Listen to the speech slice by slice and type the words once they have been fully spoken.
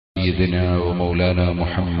سيدنا ومولانا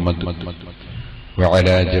محمد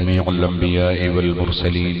وعلى جميع الأنبياء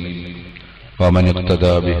والمرسلين ومن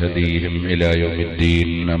اقتدى بهديهم إلى يوم الدين.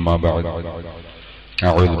 أما بعد،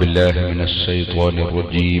 أعوذ بالله من الشيطان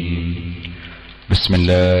الرجيم. بسم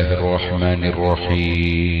الله الرحمن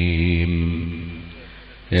الرحيم.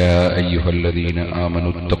 يا أيها الذين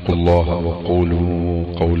آمنوا اتقوا الله وقولوا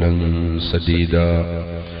قولا سديدا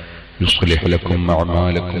يصلح لكم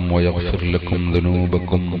أعمالكم ويغفر لكم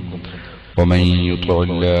ذنوبكم ومن يطع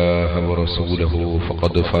الله ورسوله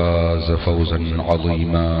فقد فاز فوزا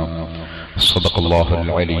عظيما. صدق الله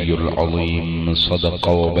العلي العظيم. صدق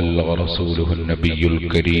وبلغ رسوله النبي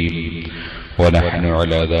الكريم ونحن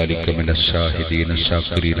على ذلك من الشاهدين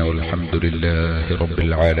الشاكرين والحمد لله رب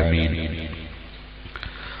العالمين.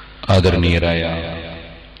 ആദരണീയരായ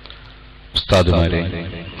ഉസ്താദുമാരെ,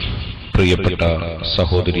 പ്രിയപ്പെട്ട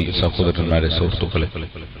സഹോദരി സഹോദരന്മാരെ, സുഹൃത്തുക്കളെ,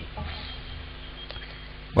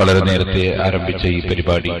 വളരെ നേരത്തെ ആരംഭിച്ച ഈ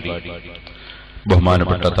പരിപാടി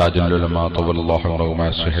ബഹുമാനപ്പെട്ട താജുൽ ഉലമാ തവല്ലല്ലാഹു അലൈഹി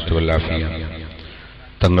വസല്ലം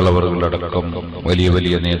തങ്ങളവറുകളടക്കം വലിയ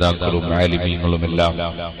വലിയ നേതാക്കളും ആലിമീങ്ങളുമെല്ലാം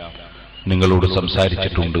നിങ്ങളോട്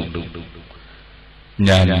സംസാരിച്ചിട്ടുണ്ട്.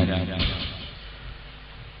 ഞാൻ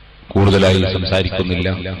കൂടുതലായി സംസാരിക്കുന്നില്ല.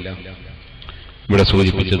 ഇവിടെ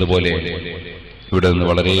സൂചിപ്പിച്ചതുപോലെ ഇവിടെ നിന്ന്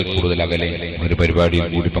വളരെ കൂടുതൽ അകലെ ഒരു പരിപാടിയിൽ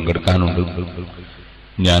കൂടി പങ്കെടുക്കാനുണ്ട്.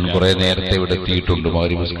 ഞാൻ കുറെ നേരത്തെ ഇവിടെ എത്തിയിട്ടുണ്ട്.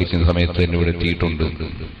 മഗ്‌രിബ് നിസ്കരിക്കുന്ന സമയത്ത് തന്നെ ഇവിടെ എത്തിയിട്ടുണ്ട്.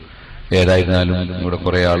 ഏതായിരുന്നാലും ഇവിടെ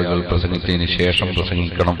കുറെ ആളുകൾ പ്രസംഗിച്ചതിന് ശേഷം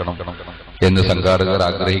പ്രസംഗിക്കണം എന്ന് സംഘാടകർ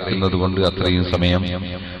ആഗ്രഹിക്കുന്നത് കൊണ്ട് അത്രയും സമയം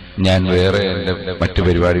ഞാൻ വേറെ എന്റെ മറ്റു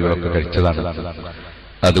പരിപാടികളൊക്കെ കഴിച്ചതാണ്.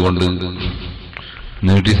 അതുകൊണ്ട്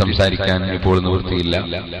നീട്ടി സംസാരിക്കാൻ ഇപ്പോൾ നിവൃത്തിയില്ല.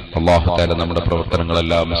 അല്ലാഹു തആല നമ്മുടെ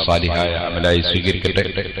പ്രവർത്തനങ്ങളെല്ലാം സാലിഹായ അമലായി സ്വീകരിക്കട്ടെ.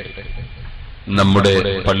 നമ്മുടെ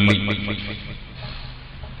പള്ളി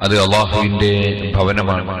അത് അല്ലാഹുവിന്റെ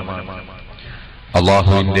ഭവനമാണ്.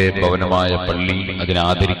 അല്ലാഹുവിന്റെ ഭവനമായ പള്ളി അതിനെ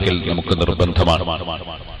ആദരിക്കൽ നമുക്ക് നിർബന്ധമാണ്.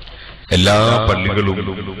 എല്ലാ പള്ളികളും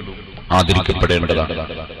ആദരിക്കപ്പെടേണ്ടതാണ്.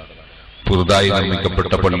 പുതുതായി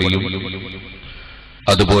നിർമ്മിക്കപ്പെട്ട പള്ളിയും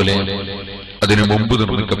അതുപോലെ അതിനു മുമ്പ്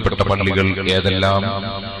നിർമ്മിക്കപ്പെട്ട പള്ളികൾ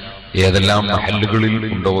ഏതെല്ലാം മഹല്ലുകളിൽ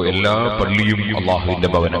ഉണ്ടോ എല്ലാ പള്ളിയും അല്ലാഹുവിന്റെ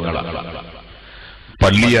ഭവനങ്ങളാണ്.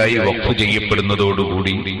 പള്ളിയായി വഖഫ്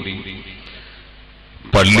ചെയ്യപ്പെടുന്നതോടുകൂടി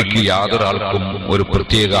പള്ളിക്ക് യാതൊരാൾക്കും ഒരു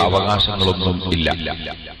പ്രത്യേക അവകാശങ്ങളൊന്നും ഇല്ല.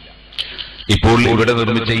 ഇപ്പോൾ ഇവിടെ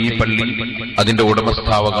നിർമ്മിച്ച ഈ പള്ളി അതിന്റെ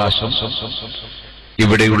ഉടമസ്ഥാവകാശം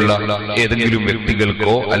ഇവിടെയുള്ള ഏതെങ്കിലും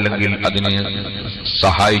വ്യക്തികൾക്കോ അല്ലെങ്കിൽ അതിനെ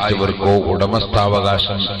സഹായിച്ചവർക്കോ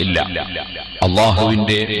ഉടമസ്ഥാവകാശം ഇല്ല.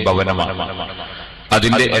 അല്ലാഹുവിന്റെ ഭവനമാണ്.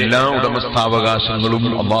 അതിന്റെ എല്ലാ ഉടമസ്ഥാവകാശങ്ങളും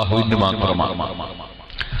അല്ലാഹുവിന് മാത്രമാണ്.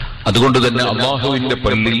 അതുകൊണ്ട് തന്നെ അല്ലാഹുവിന്റെ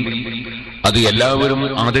പള്ളി അത് എല്ലാവരും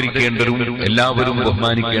ആദരിക്കേണ്ടതും എല്ലാവരും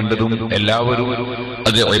ബഹുമാനിക്കേണ്ടതും എല്ലാവരും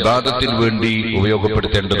അത് ഇബാദത്തിന് വേണ്ടി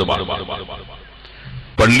ഉപയോഗപ്പെടുത്തേണ്ടതുമാണ്.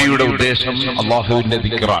 പള്ളിയുടെ ഉദ്ദേശം അല്ലാഹുവിന്റെ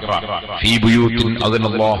ദിക്റാണ്. ഫീ ബുയൂത്തിൻ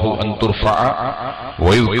അദനല്ലാഹു അൻ തുർഫഅ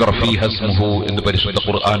വയുദ്കറ ഫീഹാ ഇസ്മുഹു എന്ന് പരിശുദ്ധ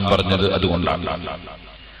ഖുർആൻ പറഞ്ഞത് അതുകൊണ്ടാണ്.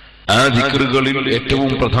 ആ ദിക്റുകളിൽ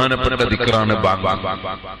ഏറ്റവും പ്രധാനപ്പെട്ട ദിക്റാണ് ബാങ്ക്.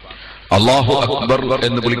 അല്ലാഹു അക്ബർ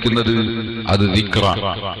എന്ന് വിളിക്കുന്നത് അത് ദിക്റാണ്.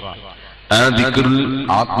 ആ ദിക്ർ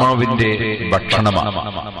ആത്മാവിന്റെ ഭക്ഷണമാണ്.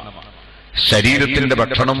 ശരീരത്തിന്റെ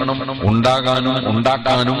ഭക്ഷണം ഉണ്ടാകാനും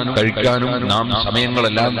ഉണ്ടാക്കാനും കഴിക്കാനും നാം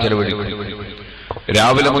സമയങ്ങളെല്ലാം ചെലവഴിക്കും.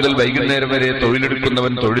 രാവിലെ മുതൽ വൈകുന്നേരം വരെ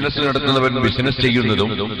തൊഴിലെടുക്കുന്നവൻ, തൊഴിലസ് നടത്തുന്നവൻ, ബിസിനസ് ചെയ്യുന്നതും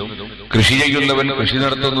കൃഷി ചെയ്യുന്നവൻ കൃഷി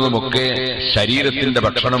നടത്തുന്നതുമൊക്കെ ശരീരത്തിന്റെ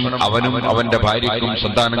ഭക്ഷണം അവനും അവന്റെ ഭാര്യയ്ക്കും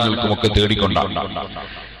സന്താനങ്ങൾക്കുമൊക്കെ തേടിക്കൊണ്ടാണ്.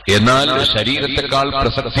 എന്നാൽ ശരീരത്തെക്കാൾ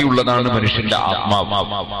പ്രസക്തിയുള്ളതാണ് മനുഷ്യന്റെ ആത്മാവ്.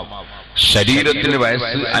 ശരീരത്തിന്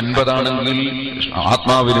വയസ്സ് 50 ആണെങ്കിൽ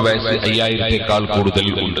ആത്മാവിന് വയസ്സ് 5000-ത്തേക്കാൾ കൂടുതൽ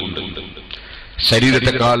ഉണ്ട്.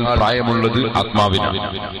 ശരീരത്തെക്കാൾ പ്രായമുള്ളത് ആത്മാവിനാണ്.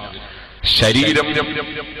 ശരീരം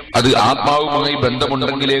അത് ആത്മാവുമായി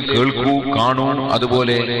ബന്ധമുണ്ടെങ്കിലേ കേൾക്കൂ, കാണൂ.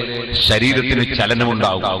 അതുപോലെ ശരീരത്തിന്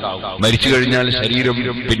ചലനമുണ്ടാവും. മരിച്ചു കഴിഞ്ഞാൽ ശരീരം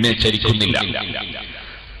പിന്നെ ചലിക്കുന്നില്ല.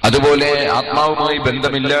 അതുപോലെ ആത്മാവുമായി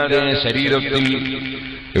ബന്ധമില്ലാതെ ശരീരത്തിൽ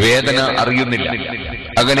വേദന അറിയുന്നില്ല.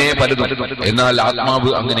 അങ്ങനെ പലതും. എന്നാൽ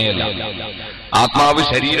ആത്മാവ് അങ്ങനെയല്ല. ആത്മാവ്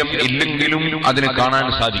ശരീരം ഇല്ലെങ്കിലും അതിന് കാണാൻ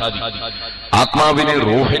സാധിക്കും. ആത്മാവിന്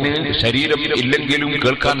റൂഹിന് ശരീരം ഇല്ലെങ്കിലും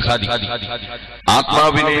കേൾക്കാൻ സാധിക്കും.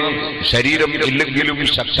 ആത്മാവിന് ശരീരം ഇല്ലെങ്കിലും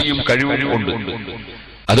ശക്തിയും കഴിവും ഉണ്ട്.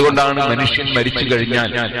 അതുകൊണ്ടാണ് മനുഷ്യൻ മരിച്ചു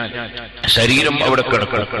കഴിഞ്ഞാൽ ശരീരം അവിടെ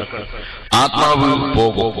കിടക്കും, ആത്മാവ്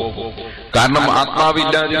പോകും. കാരണം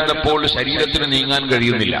ആത്മാവില്ലാതിരുന്നപ്പോൾ ശരീരത്തിന് നീങ്ങാൻ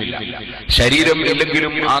കഴിയുന്നില്ല. ശരീരം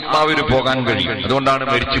ഇല്ലെങ്കിലും ആത്മാവിന് പോകാൻ കഴിയും. അതുകൊണ്ടാണ്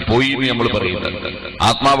മരിച്ചു പോയി എന്ന് നമ്മൾ പറയുന്നത്.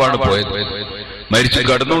 ആത്മാവാണ് പോയത്. മരിച്ചു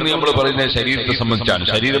കടന്നു എന്ന് നമ്മൾ പറയുന്നത് ശരീരത്തെ സംബന്ധിച്ചാണ്.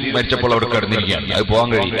 ശരീരം മരിച്ചപ്പോൾ അവിടെ കിടന്നിരിക്കുകയാണ്, അത് പോകാൻ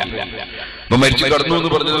കഴിയില്ല. അപ്പൊ മരിച്ചു കടന്നു എന്ന്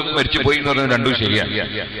പറഞ്ഞതും മരിച്ചു പോയി എന്ന് പറഞ്ഞത് രണ്ടും ശരിയാണ്.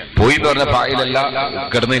 പോയി എന്ന് പറഞ്ഞ ഫായിലല്ല,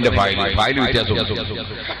 കിടന്നതിന്റെ ഫായിൽ വ്യത്യാസമുണ്ട്.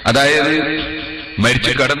 അതായത്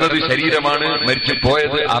മരിച്ചു കടന്നത് ശരീരമാണ്, മരിച്ചു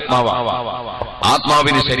പോയത് ആത്മാവാണ്.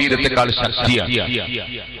 ആത്മാവിന് ശരീരത്തെക്കാൾ ശക്തിയാണ്,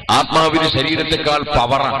 ആത്മാവിന് ശരീരത്തെക്കാൾ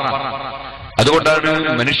പവറാണ്. അതുകൊണ്ടാണ്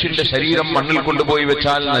മനുഷ്യന്റെ ശരീരം മണ്ണിൽ കൊണ്ടുപോയി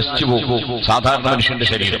വെച്ചാൽ നശിച്ചു പോകും. സാധാരണ മനുഷ്യന്റെ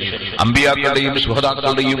ശരീരം, അമ്പിയാക്കളുടെയും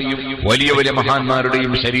സുഹദാക്കളുടെയും വലിയ വലിയ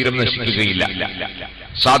മഹാന്മാരുടെയും ശരീരം നശിക്കുകയില്ല.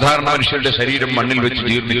 സാധാരണ മനുഷ്യരുടെ ശരീരം മണ്ണിൽ വെച്ച്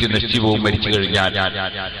ജീർണിച്ച് നശിച്ചു പോകും മരിച്ചു കഴിഞ്ഞാൽ.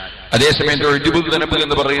 അതേസമയം എഴുപുതനപ്പ്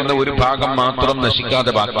എന്ന് പറയുന്ന ഒരു ഭാഗം മാത്രം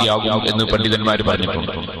നശിക്കാതെ ബാക്കിയാകും എന്ന് പണ്ഡിതന്മാർ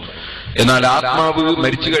പറഞ്ഞിട്ടുണ്ട്. എന്നാൽ ആത്മാവ്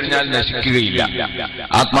മരിച്ചു കഴിഞ്ഞാൽ നശിക്കുകയില്ല.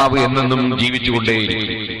 ആത്മാവ് എന്നെന്നും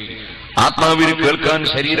ജീവിച്ചുകൊണ്ടേയിരിക്കും. ആത്മാവിന് കേൾക്കാൻ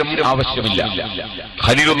ശരീരം ആവശ്യമില്ല.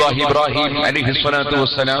 ഖലീലുല്ലാഹി ഇബ്രാഹിം അലൈഹിസ്സലാത്തു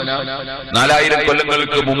വസ്സലാം 4000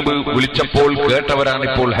 കൊല്ലങ്ങൾക്ക് മുമ്പ് വിളിച്ചപ്പോൾ കേട്ടവരാണ്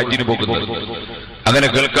ഇപ്പോൾ ഹജ്ജിന് പോകുന്നത്. അങ്ങനെ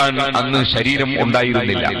കേൾക്കാൻ അന്ന് ശരീരം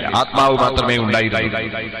ഉണ്ടായിരുന്നില്ല, ആത്മാവ് മാത്രമേ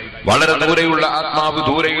ഉണ്ടായിരുന്നുള്ളൂ. വളരെ ദൂരെയുള്ള ആത്മാവ്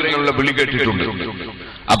ദൂരെയുള്ള വിളി കേട്ടിട്ടുണ്ട്.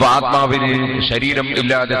 അപ്പൊ ആത്മാവിന് ശരീരം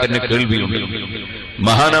ഇല്ലാതെ തന്നെ കേൾവിയുണ്ട്.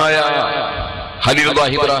 മഹാനായ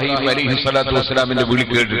ഖലീലുല്ലാഹി ഇബ്രാഹിം അലൈഹിസ്സലാത്തു വസ്സലാമിന്റെ വിളി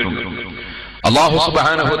കേട്ടിട്ടുണ്ട്. അല്ലാഹു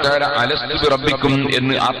സുബ്ഹാനഹു വതആല അലസ്തു ബിറബ്ബിക്കും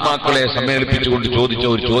എന്ന് ആത്മാക്കളെ സമ്മേളിപ്പിച്ചുകൊണ്ട് ചോദിച്ച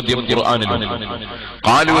ഒരു ചോദ്യം ഖുർആനിലുണ്ട്.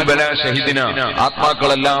 ഖാലൂ ബലാ ഷഹിദിനാ,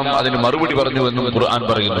 ആത്മാക്കളെല്ലാം അതിന് മറുപടി പറഞ്ഞു എന്നും ഖുർആൻ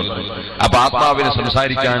പറയുന്നു. അപ്പൊ ആത്മാവിന്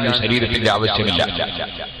സംസാരിക്കാൻ ശരീരത്തിന്റെ ആവശ്യമില്ല.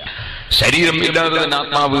 ശരീരം ഇല്ലാതെ തന്നെ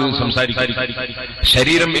ആത്മാവ് സംസാരിക്കും,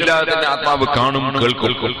 ശരീരം ഇല്ലാതെ തന്നെ ആത്മാവ് കാണും,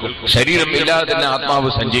 കേൾക്കും, ശരീരം ഇല്ലാതെ തന്നെ ആത്മാവ്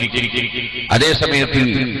സഞ്ചരിക്കും. അതേ സമയത്ത്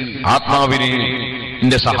ആത്മാവിന്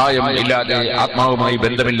സഹായം ഇല്ലാതെ, ആത്മാവുമായി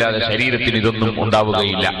ബന്ധമില്ലാതെ ശരീരത്തിന് ഇതൊന്നും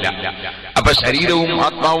ഉണ്ടാവുകയില്ല. അപ്പൊ ശരീരവും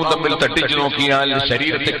ആത്മാവും തമ്മിൽ തട്ടിച്ചു നോക്കിയാൽ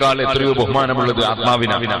ശരീരത്തെക്കാൾ എത്രയോ ബഹുമാനമുള്ളത്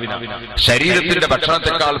ആത്മാവിനാണ്. ശരീരത്തിന്റെ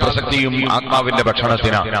ഭക്ഷണത്തെക്കാൾ പ്രസക്തിയും ആത്മാവിന്റെ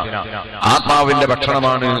ഭക്ഷണത്തിനാണ്. ആത്മാവിന്റെ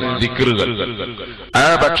ഭക്ഷണമാണ് ദിക്റുകൾ. ആ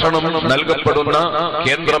ഭക്ഷണം നൽകപ്പെടുന്ന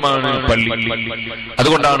കേന്ദ്രമാണ് പള്ളി.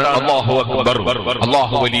 അതുകൊണ്ടാണ് അല്ലാഹു അക്ബർ,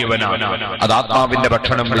 അല്ലാഹു വലിയവനാണ്. അത് ആത്മാവിന്റെ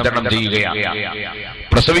ഭക്ഷണം വിതരണം ചെയ്യുകയാണ്.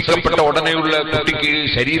 പ്രസവിക്കപ്പെട്ട ഉടനെയുള്ള കുട്ടിക്ക്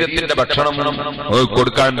ശരീരത്തിന്റെ ഭക്ഷണം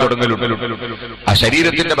കൊടുക്കാൻ തുടങ്ങലുണ്ട്. ആ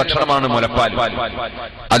ശരീരത്തിന്റെ ഭക്ഷണമാണ് മുലപ്പാൽ.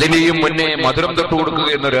 അതിനെയും മുന്നേ മധുരം തൊട്ട് കൊടുക്കുക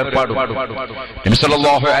എന്നൊരു ഏർപ്പാടും. നബി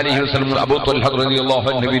സല്ലല്ലാഹു അലൈഹി വസല്ലം അബൂ ത്വൽഹ റളിയല്ലാഹു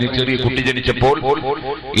അൻഹുവിന് ചെറിയ കുട്ടി ജനിച്ചപ്പോൾ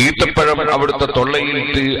ഈത്തപ്പഴം അവിടുത്തെ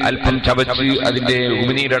തൊള്ളയിലിട്ട് അല്പം ചവച്ച് അതിന്റെ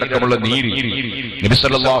ഉമിനീരടക്കമുള്ള നീര് നബി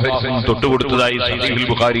സല്ലല്ലാഹു അലൈഹി വസല്ലം തൊട്ടുകൊടുത്തതായി സഹീഹുൽ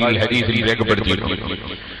ബുഖാരിയിൽ ഹദീസിൽ രേഖപ്പെടുത്തിയിട്ടുണ്ട്.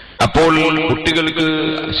 അപ്പോൾ കുട്ടികൾക്ക്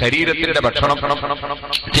ശരീരത്തിന്റെ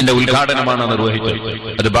ഭക്ഷണത്തിന്റെ ഉദ്ഘാടനമാണ് നിർവഹിച്ചത്.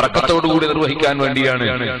 അത് ബറക്കത്തോടുകൂടി നിർവഹിക്കാൻ വേണ്ടിയാണ്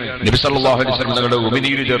നബി സല്ലല്ലാഹു അലൈഹി വസല്ലം തങ്ങളുടെ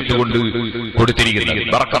ഉമിനീര് ചേർത്തുകൊണ്ട് കൊടുത്തിരിക്കുന്നത്.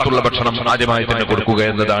 ബറക്കത്തുള്ള ഭക്ഷണം ആദ്യമായി തന്നെ കൊടുക്കുക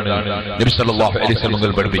എന്നതാണ് നബി സല്ലല്ലാഹു അലൈഹി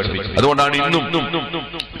വസല്ലം പഠിപ്പിച്ചത്. അതുകൊണ്ടാണ് ഇന്നും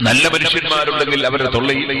നല്ല മനുഷ്യന്മാരുണ്ടെങ്കിൽ അവരുടെ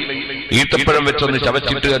തൊള്ളയിൽ ഈത്തപ്പഴം വെച്ചൊന്ന്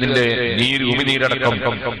ചവച്ചിട്ട് അതിന്റെ ഉമിനീരടക്കം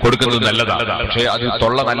കൊടുക്കുന്നത് നല്ലതാണ്. പക്ഷേ അത്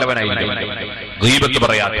തൊള്ള നല്ലവനായിരിക്കും. ഗീബത്ത്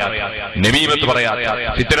പറയാത്ത, നമീമത്ത് പറയാത്ത,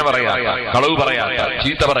 ഫിത്ന പറയാത്ത, കളവ് പറയാത്ത,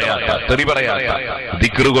 ചീത്ത പറയാത്ത, തെറി പറയാത്ത,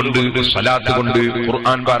 ദിക്ർ കൊണ്ട്, സ്വലാത്ത് കൊണ്ട്,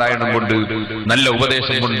 ഖുർആൻ പാരായണം കൊണ്ട്, നല്ല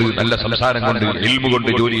ഉപദേശം കൊണ്ട്, നല്ല സംസാരം കൊണ്ട്, ഇൽമു കൊണ്ട്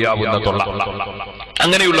ജോലിയാവുന്ന തൊള്ള,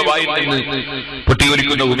 അങ്ങനെയുള്ള വായിൽ നിന്ന്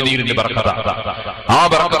പൊട്ടിയൊലിക്കുന്ന ഉമിനീരിന്റെ ബർക്കത്ത്. ആ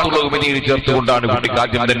ബർക്കത്തുള്ള ഉമിനീര് ചേർത്തുകൊണ്ടാണ് കുട്ടിക്ക്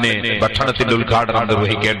ആദ്യം തന്നെ ഭക്ഷണത്തിന്റെ ഉദ്ഘാടനം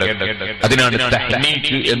നിർവഹിക്കേണ്ടത്. അതിനാണ്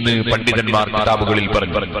തഹ്നീക്ക് എന്ന് പണ്ഡിതന്മാർ കിതാബുകളിൽ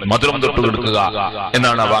പറഞ്ഞു. മധുരം തൊട്ട് കൊടുക്കുക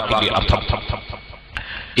എന്നാണ് ആ വാക്കിന്റെ അർത്ഥം.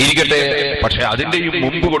 ഇരിക്കട്ടെ, പക്ഷെ അതിന്റെയും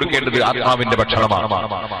മുമ്പ് കൊടുക്കേണ്ടത് ആത്മാവിന്റെ ഭക്ഷണമാണ്.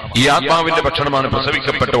 ഈ ആത്മാവിന്റെ ഭക്ഷണമാണ്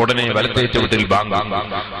പ്രസവിക്കപ്പെട്ട ഉടനെ വലത്തേ ചുവട്ടിൽ ബാങ്ക്,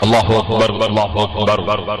 അല്ലാഹു അക്ബർ, അല്ലാഹു അക്ബർ,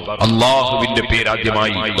 അല്ലാഹുവിന്റെ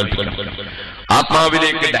പേരാദ്യമായി കേൾപ്പിക്കണം.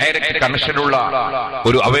 ആത്മാവിലേക്ക് ഡയറക്റ്റ് കണക്ഷനുള്ള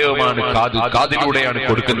ഒരു അവയവമാണ് കാത്. കാതിലൂടെയാണ്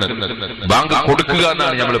കൊടുക്കുന്നത്. ബാങ്ക് കൊടുക്കുക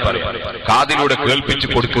എന്നാണ് നമ്മൾ പറയുന്നത്. കാതിലൂടെ കേൾപ്പിച്ച്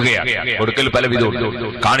കൊടുക്കുകയാണ്. കൊടുക്കൽ പലവിധമുണ്ട്.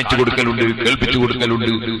 കാണിച്ചു കൊടുക്കലുണ്ട്, കേൾപ്പിച്ചു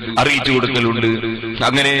കൊടുക്കലുണ്ട്, അറിയിച്ചു കൊടുക്കലുണ്ട്,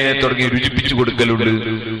 അങ്ങനെ തുടങ്ങി രുചിപ്പിച്ചു കൊടുക്കലുണ്ട്,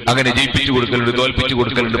 അങ്ങനെ ജയിപ്പിച്ചു കൊടുക്കലുണ്ട്, തോൽപ്പിച്ചു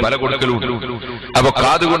കൊടുക്കലുണ്ട്, പല കൊടുക്കലുണ്ട്. അപ്പൊ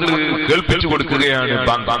കാത് കൊണ്ട് കേൾപ്പിച്ചു കൊടുക്കുകയാണ്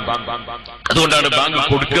ബാങ്ക്. അതുകൊണ്ടാണ് ബാങ്ക്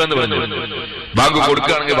കൊടുക്കുക എന്ന് പറഞ്ഞത്. ബാങ്ക്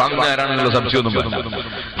കൊടുക്കുകയാണെങ്കിൽ ബാങ്ക് ആരാണെന്നുള്ള സംശയമൊന്നും പറഞ്ഞു.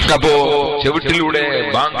 അപ്പോ ചെവിട്ടിലൂടെ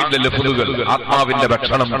ബാങ്കിന്റെ ലഫ്ലുകൾ, ആത്മാവിന്റെ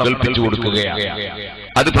ഭക്ഷണം കേൾപ്പിച്ചു കൊടുക്കുകയാണ്.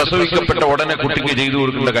 അത് പ്രസവിക്കപ്പെട്ട ഉടനെ കുട്ടിക്ക് ചെയ്തു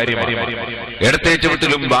കൊടുക്കേണ്ട കാര്യമാണ്. ഇടത്തെ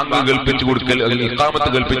ചുവട്ടിലും ബാങ്ക് കേൾപ്പിച്ചു കൊടുക്കൽ, ഇഖാമത്ത്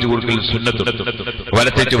കേൾപ്പിച്ചു കൊടുക്കൽ സുന്നത്ത്.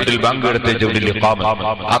 വലത്തെ ചുവട്ടിൽ ബാങ്ക്, ഇടത്തെ ചുവട്ടിൽ ഇഖാമത്ത്.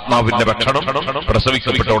 ആത്മാവിന്റെ ഭക്ഷണം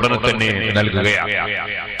പ്രസവിക്കപ്പെട്ട ഉടനെ തന്നെ നൽകുകയാണ്.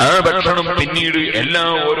 ആ ഭക്ഷണം പിന്നീട്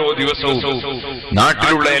ഓരോ ദിവസവും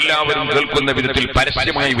നാട്ടിലുള്ള എല്ലാവരും കേൾക്കുന്ന വിധത്തിൽ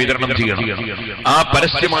പരസ്യമായി വിതരണം ചെയ്യണം. ആ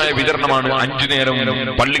പരസ്യമായ വിതരണമാണ് 5 നേരം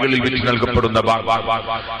പള്ളികളിൽ വെച്ച് നൽകപ്പെടുന്ന ബാങ്ക്.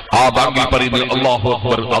 ആ ബാങ്കിൽ പറയുന്നത് അല്ലാഹു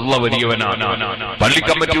അക്ബർ, അല്ലാഹു വലിയവനാണ്. പള്ളി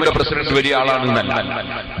കമ്മിറ്റിയുടെ പ്രസിഡന്റ് വലിയ ആളാണെന്നല്ല,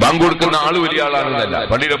 ബാങ്ക് കൊടുക്കുന്ന ആള് വലിയ ആളാണെന്നല്ല,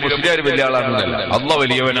 പള്ളിയിലെ മുസ്ലിയാർ വലിയ ആളാണെന്നല്ല, അല്ലാഹു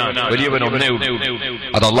വലിയവനാണ്, വലിയവൻ ഒന്നേ ഉള്ളൂ,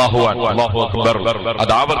 അത് അല്ലാഹുവാണ്. അല്ലാഹു അക്ബർ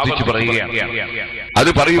അത് ആവർത്തിച്ച് പറയുകയാണ്. അത്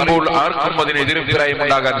പറയുമ്പോൾ ആർക്കും അതിനെതിരെ അഭിപ്രായം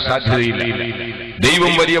ഉണ്ടാകാൻ സാധ്യതയില്ല.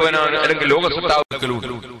 ദൈവം വലിയവനാണ് അല്ലെങ്കിൽ ലോകസത്താവലുണ്ട്.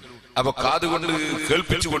 അപ്പൊ കാതുകൊണ്ട്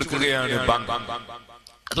കേൾപ്പിച്ചു കൊടുക്കുകയാണ് ബാങ്ക്.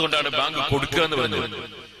 അതുകൊണ്ടാണ് ബാങ്ക് കൊടുക്കുക എന്ന് പറഞ്ഞത്.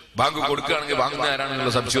 ബാങ്ക് കൊടുക്കുകയാണെങ്കിൽ വാങ്ങുന്ന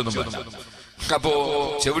ആരാണെന്നുള്ള സംശയമൊന്നും വേണ്ട. അപ്പോ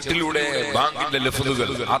ചെവിട്ടിലൂടെ ബാങ്കിന്റെ ലഫ്ലുകൾ,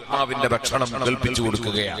 ആത്മാവിന്റെ ഭക്ഷണം കേൾപ്പിച്ചു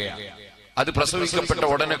കൊടുക്കുകയാണ്. അത് പ്രസവിക്കപ്പെട്ട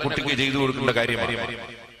ഉടനെ കുട്ടിക്ക് ചെയ്തു കൊടുക്കേണ്ട കാര്യമാണ്.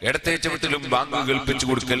 ഇടത്തെ ചവിട്ടിലും ബാങ്ക് കേൾപ്പിച്ചു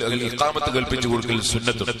കൊടുക്കൽ, ഇഖാമത്ത് കേൾപ്പിച്ചു കൊടുക്കൽ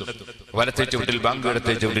സുന്നത്തും. വലത്തെ ചവിട്ടിൽ ബാങ്ക്,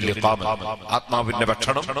 ഇടത്തെ ചവിട്ടിൽ ഇഖാമത്ത്. ആത്മാവിന്റെ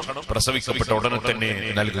ഭക്ഷണം പ്രസവിക്കപ്പെട്ട ഉടനെ തന്നെ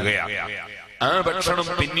നൽകുകയാണ്. ആ ഭക്ഷണം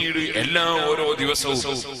പിന്നീട് ഓരോ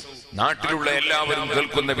ദിവസവും നാട്ടിലുള്ള എല്ലാവരും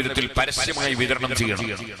കേൾക്കുന്ന വിധത്തിൽ പരസ്യമായി വിതരണം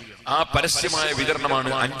ചെയ്യണം. ആ പരസ്യമായ വിതരണമാണ്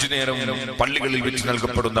 5 നേരം പള്ളികളിൽ വെച്ച്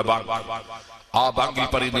നൽകപ്പെടുന്ന ബാങ്ക്. ആ ബാങ്കിൽ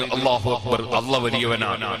പറയുന്നത് അല്ലാഹു അക്ബർ, അല്ലാഹു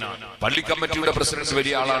വലിയവനാണ്. പള്ളി കമ്മിറ്റിയുടെ പ്രസിഡന്റ്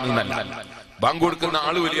വലിയ ആളാണെന്നല്ല, ബാങ്ക് കൊടുക്കുന്ന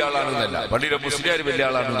ആള് വലിയ ആളാണെന്നല്ല, പള്ളിയിലെ മുസ്ലിയാർ വലിയ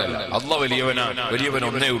ആളാണെന്നല്ല, അല്ലാഹു വലിയവനാണ്, വലിയവൻ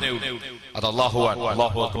ഒന്നേ ഉള്ളൂ, അത് അല്ലാഹുവാണ്.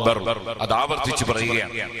 അല്ലാഹു അക്ബർ അത് ആവർത്തിച്ച്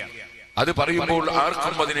പറയുകയാണ്. അത് പറയുമ്പോൾ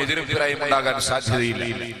ആർക്കും അതിനെതിരെ അഭിപ്രായം ഉണ്ടാകാൻ സാധ്യതയില്ല.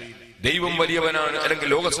 ദൈവം വലിയവനാണ് അല്ലെങ്കിൽ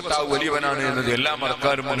ലോകസത്താവ് വലിയവനാണ് എന്നത് എല്ലാ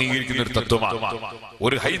മതക്കാരും അംഗീകരിക്കുന്ന ഒരു തത്വമാണ്.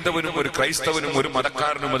 ഒരു ഹൈന്ദവനും ഒരു ക്രൈസ്തവനും ഒരു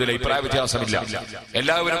മതക്കാരനും അതിൽ അഭിപ്രായ വ്യത്യാസമില്ല.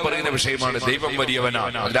 എല്ലാവരും പറയുന്ന വിഷയമാണ് ദൈവം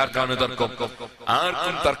വലിയവനാണ്. അതിലാർക്കാണ് തർക്കം?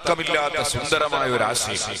 ആർക്കും തർക്കമില്ലാത്ത സുന്ദരമായ ഒരു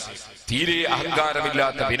ആശയം, തീരെ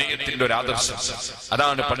അഹങ്കാരമില്ലാത്ത വിനയത്തിന്റെ ഒരു ആദർശം.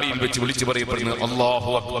 അതാണ് പള്ളിയിൽ വെച്ച് വിളിച്ചു പറയപ്പെടുന്നത്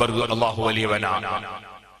അല്ലാഹു അക്ബർ, അല്ലാഹു വലിയവനാണ്.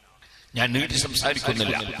 ഞാൻ നീട്ടി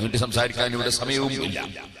സംസാരിക്കുന്നില്ല, നീട്ടി സംസാരിക്കാൻ ഇവിടെ സമയവും ഇല്ല.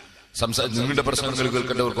 നിങ്ങളുടെ പ്രസംഗങ്ങൾ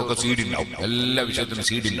കേൾക്കേണ്ടവർക്കൊക്കെ സീഡ് ഉണ്ടാവും, എല്ലാ വിഷയത്തിനും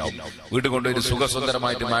സീഡ് ഉണ്ടാവും. വീട്ടിൽ കൊണ്ടുപോയി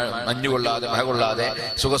സുഖസുന്ദരമായിട്ട് മഞ്ഞുകൊള്ളാതെ മഴ കൊള്ളാതെ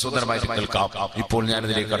സുഖസുന്ദരമായിട്ട് കേൾക്കാം. ഇപ്പോൾ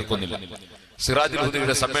ഞാനിതിലേക്ക് കടക്കുന്നില്ല. സിറാജുൽ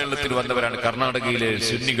ഹുദയുടെ സമ്മേളനത്തിൽ വന്നവരാണ് കർണാടകയിലെ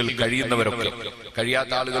സുന്നികൾ. കഴിയുന്നവരൊക്കെ,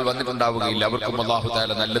 കഴിയാത്ത ആളുകൾ വന്നിട്ടുണ്ടാവുകയില്ല. അവർക്കും അല്ലാഹു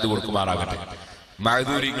തആല നല്ലത് കൊടുക്കുമാറാകട്ടെ.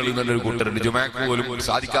 മഅദൂരികൾ എന്നൊരു കൂട്ടരുണ്ട്. ജുമാക്ക് പോലും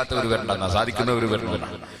സാധിക്കാത്തവർ വരണ്ടെന്നാ, സാധിക്കുന്നവർ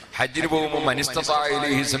വരണമെന്നാണ്. ഹജ്ജിന് പോകുമ്പോൾ മനിസ്തതാഅ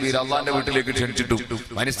ഇലൈഹി സബീല, അള്ളാന്റെ വീട്ടിലേക്ക് ക്ഷണിച്ചിട്ടു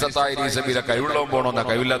മനിസ്തതാഅ ഇലൈഹി സബീല, കഴിവുള്ളവൻ പോകണമെന്നാ,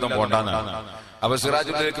 കഴിവില്ലാത്തവൻ പോകണ്ടെന്നാണ്. അപ്പൊ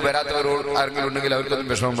സിറാജുലേക്ക് വരാത്തവരോട് ആരെങ്കിലും ഉണ്ടെങ്കിൽ അവർക്കൊന്നും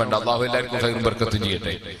വിഷമം വേണ്ട. അള്ളാഹു എല്ലാവർക്കും ഖൈറും ബർക്കത്തും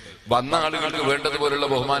ചെയ്യട്ടെ. വന്ന ആളുകൾക്ക് വേണ്ടതുപോലുള്ള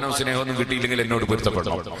ബഹുമാനവും സ്നേഹമൊന്നും കിട്ടിയില്ലെങ്കിൽ എന്നോട്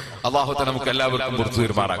പൊരുത്തപ്പെടണം. അള്ളാഹു തആല നമുക്ക് എല്ലാവർക്കും പുറത്തു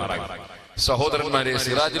തീരുമാറാകട്ടെ. സഹോദരന്മാരെ,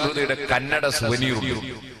 സിറാജുൽ ഹുദയുടെ കന്നഡ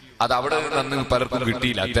സുവനീറുണ്ട്. അത് അവിടെ നിന്ന് പലർക്കും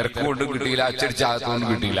കിട്ടിയില്ല, തിരക്കുകൊണ്ടും കിട്ടിയില്ല, അച്ചടിച്ചാകത്തോണ്ടും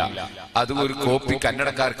കിട്ടിയില്ല. അത് ഒരു കോപ്പി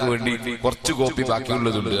കന്നഡക്കാർക്ക് വേണ്ടി കുറച്ച് കോപ്പി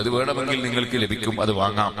ബാക്കിയുള്ളതുണ്ട്. അത് വേണമെങ്കിൽ നിങ്ങൾക്ക് ലഭിക്കും, അത്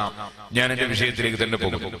വാങ്ങാം. ഞാൻ എന്റെ വിഷയത്തിലേക്ക് തന്നെ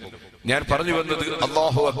പോകും. ഞാൻ പറഞ്ഞു വന്നത്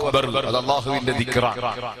അല്ലാഹു അക്ബർ, അത് അല്ലാഹുവിന്റെ ദിക്റാണ്.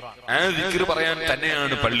 ആ ദിക്ർ പറയാൻ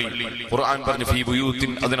തന്നെയാണ് പള്ളി. ഖുർആൻ പറഞ്ഞു ഫീ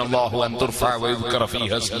ബുയൂത്തിൻ അദ്നല്ലാഹു അൻ തുർഫഅ വയുദ്കറ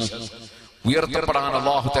ഫീഹാ ഇസ്മുഹു, ഉയർത്തപ്പെടാൻ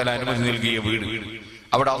അല്ലാഹു തആല അനുമതി നൽകിയ വീട്.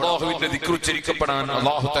 അവിടെ അല്ലാഹുവിന്റെ ദിക്ർ ഉച്ചരിക്കപ്പെടാൻ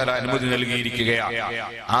അല്ലാഹു തആല അനുമതി നൽകിയിരിക്കുകയാണ്.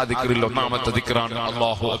 ആ ദിക്റിൽ ഒന്നാമത്തെ ദിക്റാണ്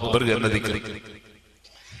അല്ലാഹു അക്ബർ എന്ന ദിക്ർ.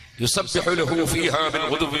 യുസബ്ബിഹു ലഹു ഫീഹാ ബിൽ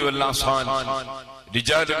ഗുദുവി വൽ ആസാൽ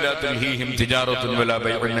റിജാലുൻ ലാ തുൽഹീഹിം തിജാറത്തുൻ വലാ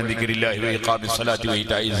ബൈഉൻ അൻ ദിക്രില്ലാഹി വ ഇഖാമിസ് സ്വലാത്തി വ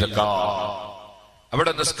ഈതാഇസ് സക്കാത്ത്.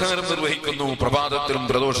 അവിടെ നിസ്കാരം നിർവഹിക്കുന്നു പ്രഭാതത്തിലും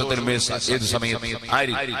പ്രദോഷത്തിലും ഏത് സമയത്ത്.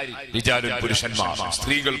 ആര്? റിജാലുൻ, പുരുഷന്മാർ.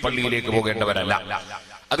 സ്ത്രീകൾ പള്ളിയിലേക്ക് പോകേണ്ടവരല്ല.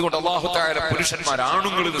 അതുകൊണ്ട് അല്ലാഹു തആല പുരുഷന്മാർ,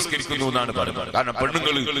 ആണുങ്ങൾ നിസ്കരിക്കുന്നു എന്നാണ് പറയുന്നത്. കാരണം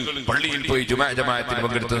പെണ്ണുങ്ങൾ പള്ളിയിൽ പോയി ജമാഅത്തിന്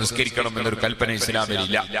പങ്കെടുത്ത് നിസ്കരിക്കണം എന്നൊരു കൽപ്പന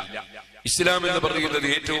ഇസ്ലാമിലില്ല. ഇസ്ലാം എന്ന് പറയുന്നത്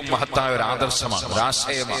ഏറ്റവും മഹത്തായ ഒരു ആദർശമാണ്, ഒരു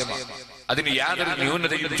ആശയമാണ്. അതിന് യാതൊരു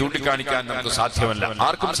ന്യൂനതയും ചൂണ്ടിക്കാണിക്കാൻ നമുക്ക് സാധ്യമല്ല,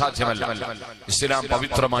 ആർക്കും സാധ്യമല്ല. ഇസ്ലാം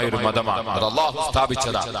പവിത്രമായ ഒരു മതമാണ്. അത് അല്ലാഹു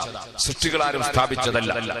സ്ഥാപിച്ചതാണ്, സൃഷ്ടികളാരും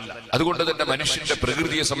സ്ഥാപിച്ചതല്ല. അതുകൊണ്ട് തന്നെ മനുഷ്യന്റെ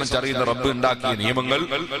പ്രകൃതിയെ സംബന്ധിച്ചറിയുന്ന റബ്ബ് ഉണ്ടാക്കിയ നിയമങ്ങൾ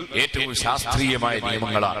ഏറ്റവും ശാസ്ത്രീയമായ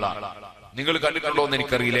നിയമങ്ങളാണ്. നിങ്ങൾ കണ്ടിട്ടുണ്ടോ എന്ന്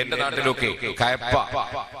എനിക്കറിയില്ല. എന്റെ നാട്ടിലൊക്കെ കയപ്പ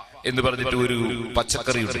എന്ന് പറഞ്ഞിട്ട് ഒരു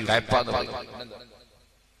പച്ചക്കറിയുണ്ട്, കയപ്പ എന്ന് പറയും.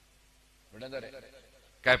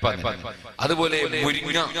 അതുപോലെ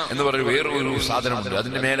മുരിങ്ങ എന്ന് പറയുന്ന വേറൊരു സാധനമുണ്ട്.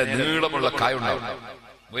 അതിന്റെ മേലെ നീളമുള്ള കായ ഉണ്ടാവും.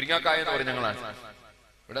 മുരിങ്ങാക്കായ എന്ന് പറയും ഞങ്ങളാണ്.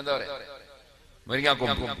 ഇവിടെ എന്താ പറയാ?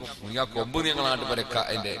 മുരിങ്ങാക്കൊമ്പ്. മുരിങ്ങാക്കൊമ്പ് ഞങ്ങളാണ്ട് പറയാം.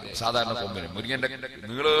 അതിന്റെ സാധാരണ കൊമ്പിന് മുരിങ്ങന്റെ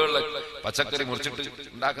നീളമുള്ള പച്ചക്കറി മുറിച്ചിട്ട്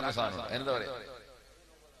ഉണ്ടാക്കുന്ന സാധനം എന്താ പറയാ?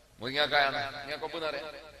 മുരിങ്ങാക്കായാണ്, മുരിങ്ങാക്കൊമ്പ് എന്ന് പറയാം.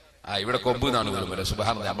 ഇവിടെ കൊമ്പ് എന്നാണ് പറയുന്നത്.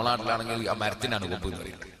 സുബ്ഹാനല്ലാഹ്, നമ്മുടെ നാട്ടിലാണെങ്കിൽ ആ മരത്തിനാണ് കൊമ്പ് എന്ന്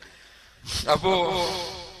പറയുന്നത്. അപ്പോ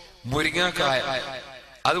മുരിങ്ങാക്കായ,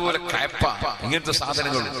 അതുപോലെ കയപ്പ, ഇങ്ങനത്തെ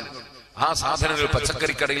സാധനങ്ങൾ ആ സാധനങ്ങൾ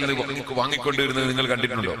പച്ചക്കറിക്കടയിൽ നിന്ന് വാങ്ങിക്കൊണ്ടുവരുന്നത് നിങ്ങൾ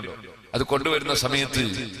കണ്ടിട്ടുണ്ടോ? അത് കൊണ്ടുവരുന്ന സമയത്ത്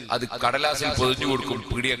അത് കടലാസിൽ പൊതിഞ്ഞു കൊടുക്കും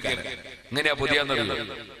പീടിയക്കാരൻ. എങ്ങനെയാ പൊതിയാന്നറിയോ?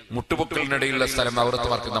 മുട്ടുപൊക്കലിനിടയിലുള്ള സ്ഥലം അവർത്ത്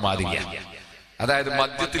മറക്കുന്ന മാതിരിയാണ്. അതായത്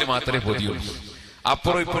മദ്യത്തിൽ മാത്രമേ പൊതിയുള്ളൂ.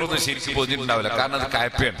 അപ്പുറം ഇപ്പുറം ഒന്നും ശരിക്കും പൊതിഞ്ഞിട്ടുണ്ടാവില്ല. കാരണം അത്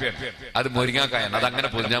കായപ്പയാണ്, അത് മുരിങ്ങാക്കായാണ്. അത് അങ്ങനെ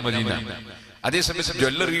പൊതിഞ്ഞാൽ മതി. അതേസമയത്ത്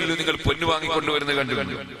ജ്വല്ലറിയിൽ നിങ്ങൾ പൊന്ന് വാങ്ങിക്കൊണ്ടുവരുന്നത്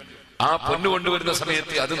കണ്ടിട്ടുണ്ട്. ആ പൊന്ന് കൊണ്ടുവരുന്ന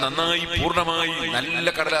സമയത്ത് അത് നന്നായി പൂർണ്ണമായി നല്ല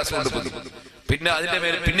കടലാസ് കൊണ്ട് പൊതിയും. പിന്നെ അതിന്റെ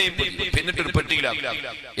മേലെ പിന്നെയും പിന്നിട്ടൊരു പെട്ടിയിലാക്കും,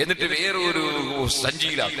 എന്നിട്ട് വേറൊരു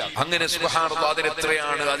സഞ്ചിയിലാക്കും. അങ്ങനെ സുബ്ഹാനല്ലാഹ്,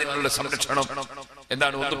 അതിനെത്രയാണ് അതിനുള്ള സംരക്ഷണം.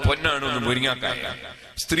 എന്താണ്? ഒന്ന് പൊന്നാണ്, ഒന്ന് മുരിങ്ങാക്കായ.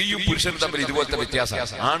 സ്ത്രീയും പുരുഷനും തമ്മിൽ ഇതുപോലത്തെ വ്യത്യാസം.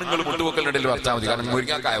 ആണുങ്ങൾ മുട്ടുപൊക്കലിനിടയിൽ വർത്താൽ മതി, കാരണം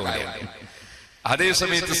മുരിങ്ങാക്കായ പോലെയാണ്.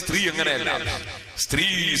 അതേസമയത്ത് സ്ത്രീ അങ്ങനെയല്ല. സ്ത്രീ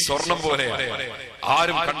സ്വർണം പോലെയാണ്.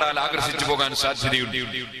 ആരും കണ്ടാൽ ആകർഷിച്ചു പോകാൻ സാധ്യതയുണ്ട്,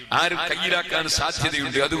 ആരും കയ്യിലാക്കാൻ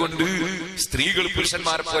സാധ്യതയുണ്ട്. അതുകൊണ്ട് സ്ത്രീകൾ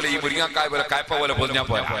പുരുഷന്മാരെ പോലെ ഈ മുരിങ്ങാക്കായ പോലെ കായ്പ പോലെ പൊതിഞ്ഞാൽ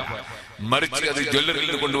പോരാ. മറിച്ച് അത് ജ്വല്ലറിയിൽ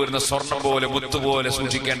നിന്ന് കൊണ്ടുവരുന്ന സ്വർണം പോലെ മുത്തുപോലെ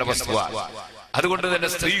സൂക്ഷിക്കേണ്ട വസ്തുവാണ്. അതുകൊണ്ട് തന്നെ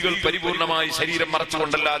സ്ത്രീകൾ പരിപൂർണമായി ശരീരം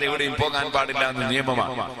മറച്ചുകൊണ്ടല്ലാതെ എവിടെയും പോകാൻ പാടില്ല എന്ന്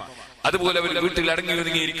നിയമമാണ്. അതുപോലെ അവർ വീട്ടിൽ അടങ്ങി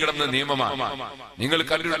ഒതുങ്ങിയിരിക്കണം എന്ന് നിയമമാണ്. നിങ്ങൾ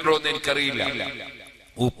കണ്ടിട്ടുണ്ടോ എന്ന് എനിക്കറിയില്ല.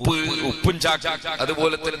 ഉപ്പും ചാക്ക്,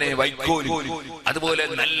 അതുപോലെ തന്നെ വൈക്കോല്, അതുപോലെ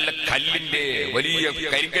നല്ല കല്ലിന്റെ വലിയ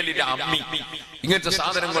കരിങ്കല്ലിന്റെ അമ്മി, ഇങ്ങനത്തെ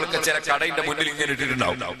സാധനങ്ങളൊക്കെ ചില കടയുടെ മുന്നിൽ ഇങ്ങനെ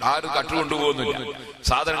ഇട്ടിട്ടുണ്ടാവും. ആരും കട്ടുകൊണ്ടുപോകുന്നില്ല.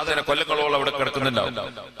 സാധനത്തിന് കൊല്ലങ്ങളോളം അവിടെ കിടക്കുന്നുണ്ടാവും.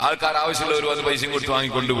 ആൾക്കാർ ആവശ്യമുള്ളവരും അത് പൈസയും കൊടുത്ത്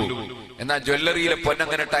വാങ്ങിക്കൊണ്ടുപോകും. എന്നാൽ ജ്വല്ലറിയിലെ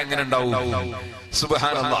പൊന്നങ്ങനെ ഇട്ടാ എങ്ങനെ ഉണ്ടാവും?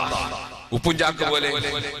 സുബ്ഹാനല്ലാഹ്. ഉപ്പും ചാക്ക് പോലെ,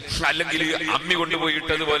 അല്ലെങ്കിൽ അമ്മി കൊണ്ടുപോയി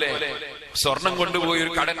ഇട്ടതുപോലെ സ്വർണം കൊണ്ടുപോയി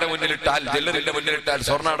ഒരു കടന്റെ മുന്നിലിട്ടാൽ, ജ്വല്ലറിന്റെ മുന്നിലിട്ടാൽ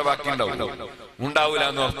സ്വർണ്ണം അവിടെ ബാക്കി ഉണ്ടാവില്ല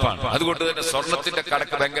എന്ന് ഉറപ്പാണ്. അതുകൊണ്ട് തന്നെ സ്വർണത്തിന്റെ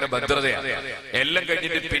കടക്ക് ഭയങ്കര ഭദ്രതയാണ്. എല്ലാം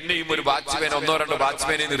കഴിഞ്ഞിട്ട് പിന്നെയും ഒരു വാച്ച്മാൻ, ഒന്നോ രണ്ടോ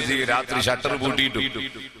വാച്ച്മാനെ നിർത്തി രാത്രി ഷട്ടർ പൂട്ടിയിട്ടു.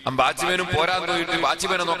 ആ വാച്ച്മാനും പോരാൻ പോയിട്ട്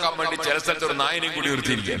വാച്ച്മാനെ നോക്കാൻ വേണ്ടി ചില സ്ഥലത്ത് ഒരു നായനെയും കൂടി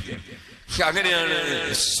നിർത്തിയിരിക്കുക. അങ്ങനെയാണ്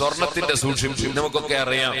സ്വർണത്തിന്റെ സൂക്ഷ്മം. നമുക്കൊക്കെ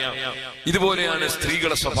അറിയാം. ഇതുപോലെയാണ്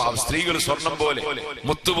സ്ത്രീകളുടെ സ്വഭാവം. സ്ത്രീകൾ സ്വർണം പോലെ,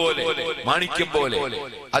 മുത്തുപോലെ, മാണിക്യം പോലെ.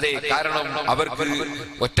 അതെ, കാരണം അവർക്ക്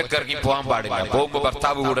ഒറ്റക്കിറങ്ങി പോകാൻ പാടില്ല. പോകുമ്പോ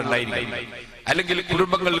ഭർത്താവ് കൂടെ ഉണ്ടായിരിക്കും, അല്ലെങ്കിൽ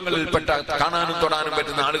കുടുംബങ്ങളിൽപ്പെട്ട കാണാനും തൊടാനും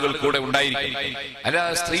പറ്റുന്ന ആളുകൾ കൂടെ ഉണ്ടായിരിക്കും.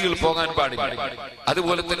 അല്ലാതെ സ്ത്രീകൾ പോകാൻ പാടില്ല.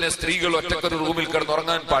 അതുപോലെ തന്നെ സ്ത്രീകൾ ഒറ്റക്കൊരു റൂമിൽ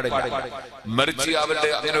കിടന്നുറങ്ങാൻ പാടില്ല. മറിച്ച് അവരുടെ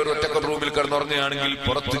അങ്ങനെ ഒരു ഒറ്റക്കൊരു റൂമിൽ കിടന്നുറങ്ങുകയാണെങ്കിൽ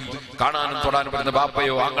പുറത്ത് കാണാനും തൊടാനും പറ്റുന്ന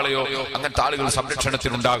ബാപ്പയോ ആങ്ങളെയോ അങ്ങനത്തെ ആളുകൾ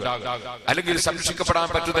സംരക്ഷണത്തിനുണ്ടാകും, അല്ലെങ്കിൽ സംരക്ഷിക്കപ്പെടാൻ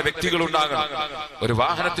പറ്റുന്ന വ്യക്തികൾ ഉണ്ടാകണം. ഒരു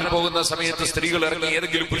വാഹനത്തിൽ പോകുന്ന സമയത്ത് സ്ത്രീകൾ ഇറങ്ങി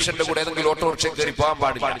ഏതെങ്കിലും പുരുഷന്റെ കൂടെ ഏതെങ്കിലും ഓട്ടോറിക്ഷ കയറി പോകാൻ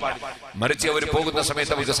പാടില്ല. മറിച്ച് അവർ പോകുന്ന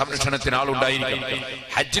സമയത്ത് അവർക്ക് സംരക്ഷണത്തിന് ആളുണ്ടായിരിക്കും.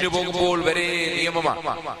 ഹജ്ജിന് പോകുമ്പോൾ വരെ നിയമമാണ്.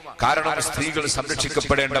 കാരണം സ്ത്രീകൾ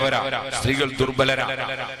സംരക്ഷിക്കപ്പെടേണ്ടവരാണ്. സ്ത്രീകൾ ദുർബലരാണ്.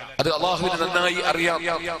 അത് അള്ളാഹുവിന് നന്നായി അറിയാം.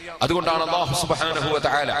 അതുകൊണ്ടാണ് അള്ളാഹു സുബ്ഹാനഹു വ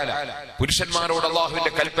തആല പുരുഷന്മാരോട്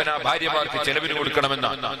അള്ളാഹുവിന്റെ കൽപ്പന ഭാര്യമാർക്ക് ചെലവിന്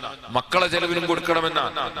കൊടുക്കണമെന്നാണ്, മക്കളെ ചെലവിനും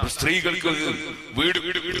കൊടുക്കണമെന്നാണ്, സ്ത്രീകൾക്ക് വീട്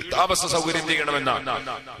താമസ സൗകര്യം ചെയ്യണമെന്നാണ്,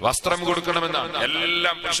 വസ്ത്രം കൊടുക്കണമെന്നാണ്,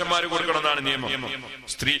 എല്ലാം പുരുഷന്മാർ കൊടുക്കണമെന്നാണ് നിയമം.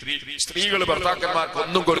 സ്ത്രീകൾ ഭർത്താക്കന്മാർക്ക്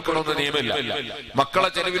ഒന്നും കൊടുക്കണമെന്ന് നിയമമില്ല.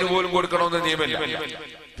 മക്കളെ ചെലവിന് പോലും കൊടുക്കണമെന്ന് നിയമമില്ല.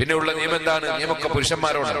 പിന്നെ ഉള്ള നിയമം എന്താണ്? നിയമമൊക്കെ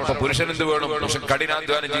പുരുഷന്മാരോടാണ്. അപ്പൊ പുരുഷൻ എന്ത് വേണം? പുരുഷൻ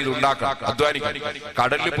കഠിനാധ്വാനം ചെയ്ത് ഉണ്ടാക്കണം, അധ്വാനിക്കണം.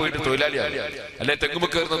 കടലിൽ പോയിട്ട് തൊഴിലാളിയാണ്, അല്ലെ തെങ്ങുമ്പ്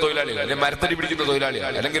കയറുന്ന തൊഴിലാളിയാണ്, അല്ലെ മരത്തടി പിടിക്കുന്ന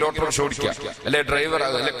തൊഴിലാളിയാണ്, അല്ലെങ്കിൽ ഓട്ടോറിക്ഷ ഓടിക്കുക, അല്ലെ ഡ്രൈവർ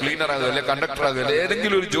ആകുക, അല്ലെ ക്ലീനർ ആകുക, അല്ലെ കണ്ടക്ടർ ആകുക, അല്ലെ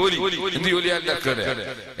ഏതെങ്കിലും ഒരു ജോലി. എന്ത് ജോലിയാലും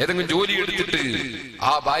ഏതെങ്കിലും ജോലി എടുത്തിട്ട്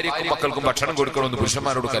ആ ഭാര്യക്കും മക്കൾക്കും ഭക്ഷണം കൊടുക്കണമെന്ന്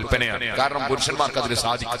പുരുഷന്മാരോട് കൽപ്പനയാണ്. കാരണം പുരുഷന്മാർക്ക് അതിന്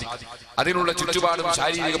സാധിക്കും. അതിനുള്ള ചുറ്റുപാടും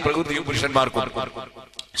ശാരീരിക പ്രകൃതിയും പുരുഷന്മാർക്കും.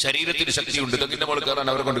 ശരീരത്തിന് ശക്തിയുണ്ട്. തെങ്ങിന്റെ മുകളിൽ കയറാൻ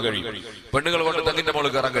അവരെ കൊണ്ട് കഴിയും. പെണ്ണുങ്ങൾ കൊണ്ട് തെങ്ങിന്റെ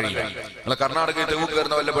മുകളിൽ കയറാൻ കഴിയില്ല. നമ്മളെ കർണാടകയിൽ തെങ്ങ്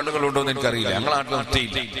കയറുന്ന വല്ല പെണ്ണുങ്ങളുണ്ടോ എന്ന് എനിക്കറിയില്ല. ഞങ്ങളെ നാട്ടിൽ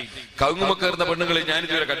നിർത്തിയില്ല. കവുങ്ങുമ കയറുന്ന പെണ്ണുങ്ങളെ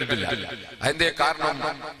ഞാനിതുവരെ കണ്ടിട്ടില്ല. അതിന്റെ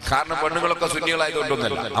കാരണം പെണ്ണുങ്ങളൊക്കെ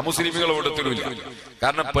സുന്നികളായതുകൊണ്ടൊന്നല്ല, അമുസ്ലിമികൾ കൊടുത്തിട്ടില്ല.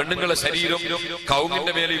 കാരണം പെണ്ണുങ്ങളെ ശരീരം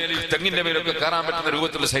കവുങ്ങിന്റെ മേലെയും തെങ്ങിന്റെ മേലൊക്കെ കയറാൻ പറ്റുന്ന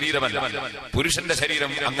രൂപത്തിലുള്ള ശരീരമല്ല. പുരുഷന്റെ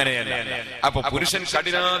ശരീരം അങ്ങനെയല്ല. അപ്പൊ പുരുഷൻ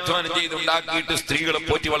കഠിനാധ്വാനം ചെയ്തുണ്ടാക്കിയിട്ട് സ്ത്രീകളെ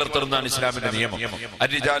പോറ്റി വളർത്തുന്നതാണ് ഇസ്ലാമിന്റെ നിയമം.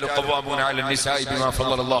 അർരിജാലു ഖവ്വാമൂന അലൻ നിസാഇ ബിമാ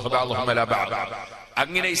ഫളലല്ലാഹു ബഅദഹും അലാ ബഅദ്.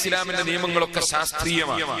 അങ്ങനെ ഇസ്ലാമിന്റെ നിയമങ്ങളൊക്കെ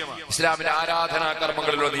ശാസ്ത്രീയമാണ്. ഇസ്ലാമിന്റെ ആരാധനാ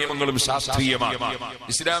കർമ്മങ്ങളിലുള്ള നിയമങ്ങളും ശാസ്ത്രീയമാണ്.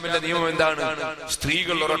 ഇസ്ലാമിന്റെ നിയമം എന്താണ്?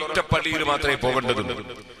 സ്ത്രീകൾ ഒരൊറ്റ പള്ളിയിൽ മാത്രമേ പോകേണ്ടതുള്ളൂ.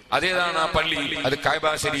 അതേതാണ് ആ പള്ളി? അത് കഅബ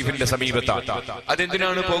ശരീഫിന്റെ സമീപത്താണ്.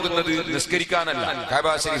 അതെന്തിനാണ് പോകുന്നത്? നിസ്കരിക്കാനല്ല,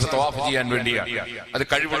 കഅബ ശരീഫ് തവാഫ് ചെയ്യാൻ വേണ്ടിയാണ്. അത്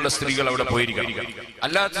കഴിവുള്ള സ്ത്രീകൾ അവിടെ പോയിരിക്കണം.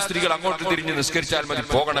 അല്ലാത്ത സ്ത്രീകൾ അങ്ങോട്ട് തിരിഞ്ഞ് നിസ്കരിച്ചാൽ മതി,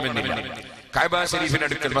 പോകണമെന്നില്ല. കഅബ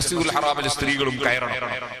ശരീഫിനടുക്കൽ മസ്ജിദുൽ ഹറാമിൽ സ്ത്രീകളും കയറണം.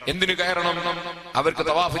 എന്തിനു കയറണം? അവർക്ക്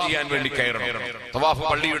തവാഫ് ചെയ്യാൻ വേണ്ടി കയറണം. തവാഫ്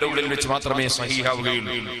പള്ളിയുടെ ഉള്ളിൽ വെച്ച് മാത്രമേ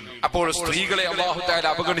സഹീഹാവുകയുള്ളൂ. അപ്പോൾ സ്ത്രീകളെ അല്ലാഹു തആല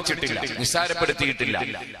അവഗണിച്ചിട്ടില്ല, നിസ്സാരപ്പെടുത്തിയിട്ടില്ല.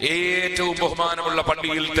 ഏറ്റവും ബഹുമാനമുള്ള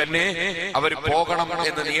പള്ളിയിൽ തന്നെ അവർ പോകണം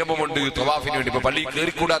എന്ന നിയമമുണ്ട് തവാഫിന് വേണ്ടി. ഇപ്പൊ പള്ളിയിൽ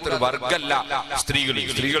കയറിക്കൂടാത്തൊരു വർഗല്ല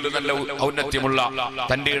സ്ത്രീകൾ നല്ല ഔന്നത്യമുള്ള,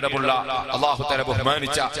 തന്റെ ഇടമുള്ള, അല്ലാഹു തആല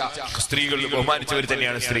ബഹുമാനിച്ച സ്ത്രീകൾ, ബഹുമാനിച്ചവർ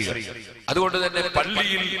തന്നെയാണ് സ്ത്രീകൾ. അതുകൊണ്ട് തന്നെ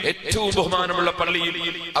പള്ളിയിൽ ഏറ്റവും ബഹുമാനമുള്ള പള്ളിയിൽ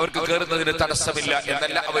അവർക്ക് കയറുന്നതിന് തടസ്സമില്ല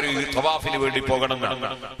എന്നല്ല, അവർ തവാഫിന് വേണ്ടി പോകണമെന്നാണ്.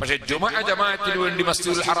 പക്ഷെ ജുമുഅ ജമാഅത്തിന് വേണ്ടി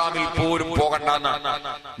മസ്ജിദുൽ ഹറാമിൽ പോലും പോകണ്ടെന്നാണ്,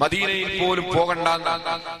 മദീനയിൽ പോലും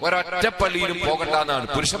പോകണ്ടെന്നാണ്, ഒരൊറ്റ പള്ളിയിലും പോകണ്ടെന്നാണ്,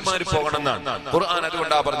 പുരുഷന്മാർ പോകണമെന്നാണ് ഖുർആൻ.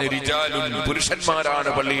 അതുകൊണ്ടാ പറഞ്ഞ റിജാലുൻ, പുരുഷന്മാരാണ്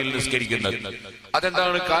പള്ളിയിൽ നിസ്കരിക്കുന്നത്.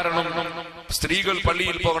 അതെന്താണ് കാരണം? സ്ത്രീകൾ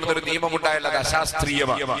പള്ളിയിൽ പോകണമെന്നൊരു നിയമമുണ്ടായാൽ അത്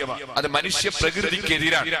അശാസ്ത്രീയമാണ്, അത് മനുഷ്യ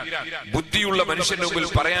പ്രകൃതിക്കെതിരാണ്, ബുദ്ധിയുള്ള മനുഷ്യന്റെ മുമ്പിൽ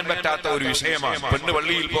പറയാൻ പറ്റാത്ത ഒരു വിഷയമാണ് പെണ്ണ്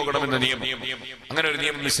പള്ളിയിൽ പോകണമെന്ന നിയമം. അങ്ങനെ ഒരു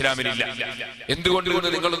നിയമം ഇസ്ലാമിലില്ല.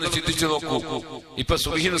 എന്തുകൊണ്ടെന്ന് നിങ്ങളൊന്ന് ചിന്തിച്ചു നോക്കൂ. ഇപ്പൊ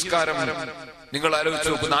സുബ്ഹി നിസ്കാരം നിങ്ങൾ ആലോചിച്ച്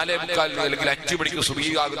നോക്കൂ. 4:45 അല്ലെങ്കിൽ 5 മണിക്ക്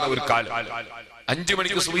സുബ്ഹി ആകുന്ന ഒരു കാലം, 5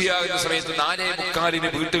 മണിക്ക് സുബ്ഹി ആകുന്ന സമയത്ത്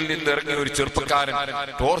 4:45 വീട്ടിൽ നിന്ന് ഇറങ്ങിയ ഒരു ചെറുപ്പക്കാരൻ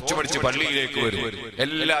ടോർച്ച് പിടിച്ച് പള്ളിയിലേക്ക് വരും.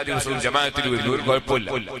 എല്ലാ ദിവസവും ജമാഅത്തിൽ വരും, ഒരു കുഴപ്പമില്ല.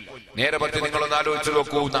 നേരെ പറ്റി നിങ്ങളൊന്ന് ആലോചിച്ച്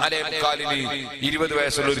നോക്കൂ. 4:45 20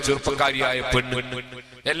 വയസ്സുള്ള ഒരു ചെറുപ്പക്കാരിയായ പെണ്ണ്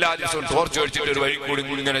എല്ലാ ദിവസവും ടോർച്ച് അടിച്ചിട്ട് ഒരു വഴി കൂടി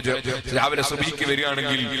ഇങ്ങനെ രാവിലെ സുബ്ഹിക്ക്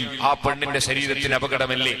വരികയാണെങ്കിൽ ആ പെണ്ണിന്റെ ശരീരത്തിന്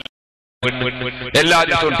അപകടമല്ലേ? എല്ലാ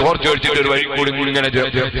ദിവസവും ടോർച്ച് അടിച്ചിട്ട് ഒരു വഴി കൂടി ഇങ്ങനെ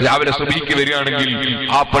രാവിലെ സുബ്ഹിക്ക് വരികയാണെങ്കിൽ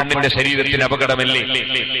ആ പെണ്ണിന്റെ ശരീരത്തിന് അപകടമല്ലേ?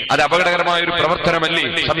 അത് അപകടകരമായ ഒരു പ്രവർത്തനമല്ലേ?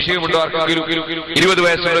 സംശയമുണ്ടോ ആർക്കെങ്കിലും? 20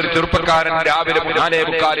 വയസ്സുള്ള ഒരു ചെറുപ്പക്കാരൻ രാവിലെ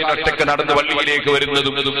 4:45 ഒറ്റക്ക് നടന്ന് പള്ളിയിലേക്ക്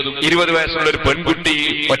വരുന്നതും 20 വയസ്സുള്ള ഒരു പെൺകുട്ടി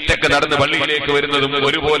ഒറ്റക്ക് നടന്ന് പള്ളിയിലേക്ക് വരുന്നതും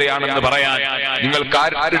ഒരുപോലെയാണെന്ന് പറയാൻ നിങ്ങൾക്ക്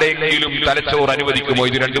ആരുടെയെങ്കിലും തലച്ചോറ് അനുവദിക്കുമോ?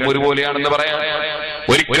 ഇത് രണ്ടും ഒരുപോലെയാണെന്ന് പറയാൻ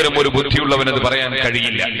ഒരിക്കലും ഒരു ബുദ്ധിയുള്ളവനത് പറയാൻ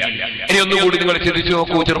കഴിയില്ല. ഇനി ഒന്നുകൂടി നിങ്ങൾ ചിന്തിച്ചു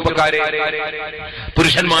നോക്കൂ ചെറുപ്പക്കാരെ.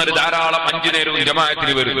 പുരുഷന്മാര് ധാരാളം 5 നേരവും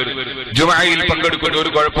ജമാഅത്തിന് വരും, ജുമുഅയിൽ പങ്കെടുക്കുന്ന ഒരു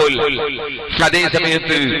കുഴപ്പമില്ല. അതേ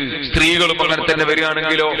സമയത്ത് സ്ത്രീകളും അങ്ങനെ തന്നെ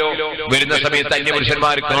വരികയാണെങ്കിലോ, വരുന്ന സമയത്ത്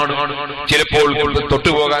അന്യപുരുഷന്മാർ കാണും, ചിലപ്പോൾ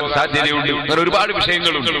തൊട്ടുപോകാൻ സാധ്യതയുണ്ട്. അങ്ങനെ ഒരുപാട്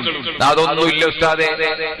വിഷയങ്ങളുണ്ട്. അതൊന്നുമില്ല ഉസ്താദെ.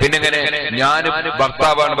 പിന്നെങ്ങനെ? ഞാനും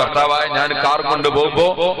ഭർത്താവായ ഞാൻ കാർ കൊണ്ട് പോകുമ്പോ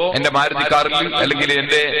എന്റെ മാരുതി കാറിൽ അല്ലെങ്കിൽ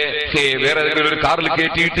എന്റെ വേറെ ഏതെങ്കിലും ഒരു കാറിൽ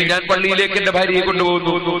കയറ്റിയിട്ട് ഞാൻ പള്ളിയിലേക്ക് എന്റെ ഭാര്യയെ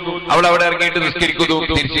കൊണ്ടുപോകുന്നു. അവൾ അവിടെ ഇറങ്ങിയിട്ട് നിസ്കരിക്കുന്നു,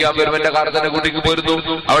 തിരിച്ചു ഞാൻ വരുമ്പോൾ എന്റെ കാർ തന്നെ കൂട്ടിക്ക് പോരുന്നു.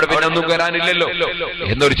 അവിടെ പിന്നെ ഒന്നും വരാനില്ലല്ലോ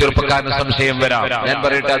എന്നൊരു ചെറുപ്പക്കാരന് സംശയം വരാം. ഞാൻ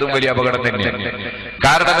പറയട്ടെ, അതും വലിയ അപകടം തന്നെയാണ്.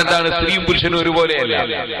 കാരണം എന്താണ്? സ്ത്രീയും പുരുഷനും ഒരുപോലെയല്ല.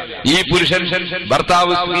 ഈ പുരുഷൻ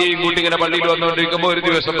ഭർത്താവ് സ്ത്രീയെയും കൂട്ടി ഇങ്ങനെ പള്ളിയിൽ വന്നുകൊണ്ടിരിക്കുമ്പോൾ ഒരു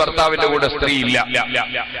ദിവസം ഭർത്താവിന്റെ കൂടെ സ്ത്രീ ഇല്ല.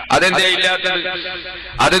 അതെന്തേ ഇല്ലാത്തത്?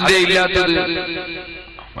 അതെന്തേ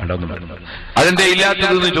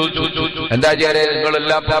ഇല്ലാത്തതെന്ന് ചോദിച്ചു. എന്താ ചെയ്യാറ്?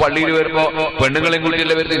 നിങ്ങളെല്ലാം പള്ളിയിൽ വരുമ്പോ പെണ്ണുങ്ങളെയും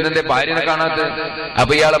കൂട്ടിയല്ലേ വരുന്നത്, ഇന്നെന്റെ ഭാര്യനെ കാണാത്തത്?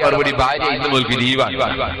 അപ്പൊ ഇയാളെ മറുപടി, ഭാര്യ ഇന്ന് മുതൽക്ക് ലീവാണ്.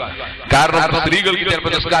 കാരണം സ്ത്രീകൾക്ക്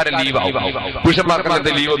ചിലപ്പോൾ നിസ്കാരം ലീവാവും, പുരുഷന്മാർക്ക്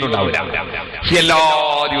അങ്ങനത്തെ ലീവൊന്നും ഉണ്ടാവില്ല. എല്ലാ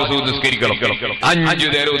ദിവസവും നിസ്കരിക്കണം, 5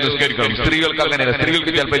 നേരവും നിസ്കരിക്കണം. സ്ത്രീകൾക്ക് അങ്ങനെയല്ല,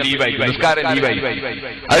 സ്ത്രീകൾക്ക് ചിലപ്പോൾ ലീവായി, നിസ്കാരം ലീവായി,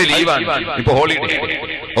 അത് ലീവാണ്. ഇപ്പൊ ഹോളിഡേ.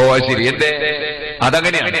 ഓ ശരി, എന്തേ?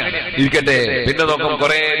 അതങ്ങനെയാണ്, ഇരിക്കട്ടെ. പിന്നെ നോക്കും,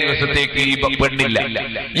 കുറെ ദിവസത്തേക്ക് ഈ പെണ്ണില്ല,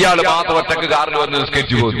 ഇയാള് മാത്രം ഒറ്റക്ക് കാറിൽ വന്ന്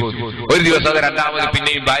നിസ്കരിച്ചു പോകുന്നു. ഒരു ദിവസം അത് രണ്ടാമത്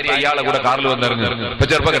പിന്നെയും ഭാര്യ ഇയാളെ കൂടെ കാറിൽ വന്നിറങ്ങി. ഇപ്പൊ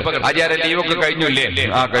ചെറുപ്പം ആചാര ലീവൊക്കെ കഴിഞ്ഞില്ലേ?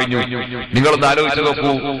 കഴിഞ്ഞു. നിങ്ങളൊന്ന് ആലോചിച്ച്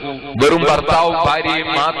നോക്കൂ. വെറും ഭർത്താവും ഭാര്യയും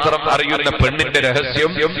മാത്രം അറിയുന്ന പെണ്ണിന്റെ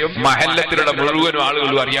രഹസ്യം മഹല്ലത്തിലുള്ള മുഴുവൻ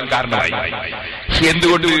ആളുകളും അറിയാൻ കാരണമായി.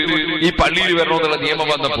 എന്തുകൊണ്ട്? ഈ പള്ളിയിൽ വരണമെന്നുള്ള നിയമം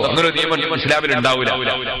വന്നപ്പോ അങ്ങനെ ഒരു നിയമം ഇസ്ലാമിൽ ഉണ്ടാവില്ല.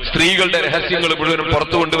 സ്ത്രീകളുടെ രഹസ്യങ്ങൾ മുഴുവനും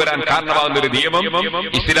പുറത്തു കൊണ്ടുവരാൻ കാരണമാകുന്ന ഒരു നിയമം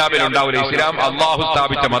ഇസ്ലാമിൽ ഉണ്ടാവില്ല. ഇസ്ലാം അള്ളാഹു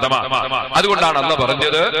സ്ഥാപിച്ച മതമാണ്. അതുകൊണ്ടാണ് അള്ളാഹ്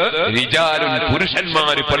പറഞ്ഞത്, റിജാലുൻ,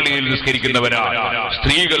 പുരുഷന്മാര് പള്ളിയിൽ നിസ്കരിക്കുന്നവരാണ്,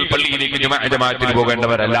 സ്ത്രീകൾ പള്ളിയിലേക്ക് ജമാഅത്തിന്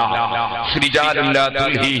പോകേണ്ടവരല്ല. റിജാലുൻ ലാ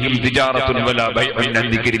തുൽഹീഹിം തിജാറത്തുൻ വലാ ബൈഉൻ അൻ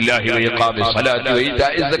ദിക്രില്ലാഹി വഇഖാമിസ് സ്വലാത്തി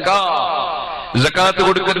വഇതാഇസ് സകാത്ത്. സകാത്ത്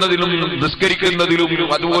കൊടുക്കുന്നതിലും നിസ്കരിക്കുന്നതിലും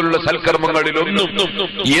അതുപോലുള്ള സൽക്കർമ്മങ്ങളിലൊന്നും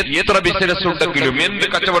എത്ര ബിസിനസ് ഉണ്ടെങ്കിലും, എന്ത്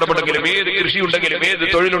കച്ചവടമുണ്ടെങ്കിലും, ഏത് കൃഷി ഉണ്ടെങ്കിലും, ഏത്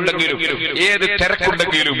തൊഴിലുണ്ടെങ്കിലും, ഏത്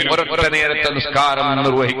തിരക്കുണ്ടെങ്കിലും ഒരൊറ്റ നേരത്തെ നിസ്കാരം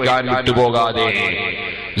നിർവഹിക്കാൻ വിട്ടുപോകാതെ,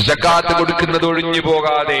 സകാത്ത് കൊടുക്കുന്നത് ഒഴിഞ്ഞു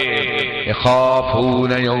പോകാതെ,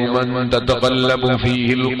 യഖാഫൂന യൗമൻ തതഖല്ലബു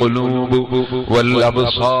ഫീഹിൽ ഖുലൂബു വൽ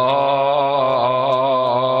അബ്സാർ.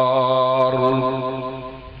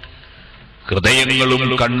 ഹൃദയങ്ങളും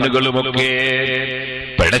കണ്ണുകളുമൊക്കെ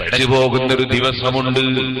പിടച്ചു പോകുന്നൊരു ദിവസമുണ്ട്.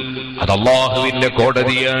 അത് അല്ലാഹുവിന്റെ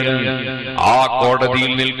കോടതിയാണ്. ആ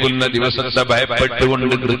കോടതിയിൽ നിൽക്കുന്ന ദിവസത്തെ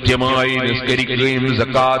ഭയപ്പെട്ടുകൊണ്ട് കൃത്യമായി നിസ്കരിക്കുകയും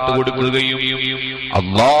സകാത്ത് കൊടുക്കുകയും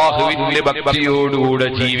അല്ലാഹുവിന്റെ ഭക്തിയോടുകൂടെ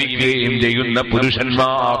ജീവിക്കുകയും ചെയ്യുന്ന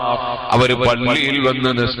പുരുഷന്മാർ അവർ പള്ളിയിൽ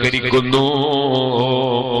വന്ന് നിസ്കരിക്കുന്നു.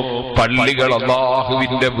 പള്ളികൾ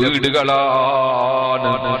അല്ലാഹുവിന്റെ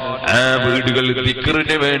വീടുകളാണ്. ആ വീടുകൾ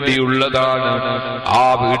ദിക്റിന് വേണ്ടിയുള്ളതാണ്. ആ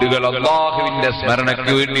വീടുകൾ അല്ലാഹുവിന്റെ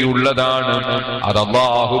സ്മരണയ്ക്ക് വേണ്ടിയുള്ളതാണ്. അത്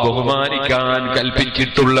അല്ലാഹു ബഹുമാനിക്കാൻ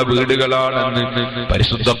കൽപ്പിച്ചിട്ടുള്ള വീടുകളാണെന്ന്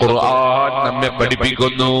പരിശുദ്ധ ഖുർആൻ നമ്മെ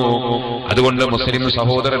പഠിപ്പിക്കുന്നു. അതുകൊണ്ട് മുസ്ലിം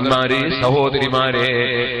സഹോദരന്മാരെ, സഹോദരിമാരെ,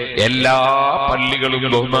 എല്ലാ പള്ളികളും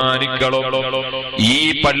ബഹുമാനിക്കണം. ഈ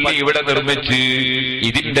പള്ളി ഇവിടെ നിർമ്മിച്ച്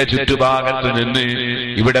ഇതിന്റെ ചുറ്റുഭാഗത്ത് നിന്ന്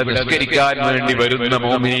ഇവിടെ നിസ്കരിക്കാൻ വേണ്ടി വരുന്ന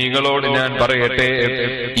മോമിനീങ്ങളോട് ഞാൻ പറയട്ടെ,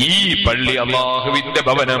 ഈ പള്ളി അള്ളാഹുവിന്റെ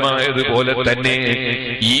ഭവനമായതുപോലെ തന്നെ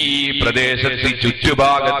ഈ പ്രദേശത്ത്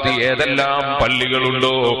ചുറ്റുഭാഗത്ത് ഏതെല്ലാം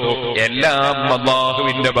പള്ളികളുണ്ടോ എല്ലാം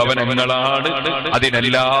അള്ളാഹുവിന്റെ ഭവനങ്ങളാണ്.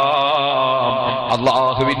 അതിനെല്ലാം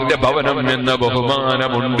അള്ളാഹുവിന്റെ ഭവനം എന്ന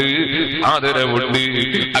ബഹുമാനമുണ്ട്, ആദരവുണ്ട്.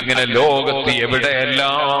 അങ്ങനെ ലോകത്ത്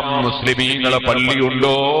എവിടെയെല്ലാം മുസ്ലിമീങ്ങളെ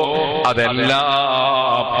പള്ളിയുണ്ടോ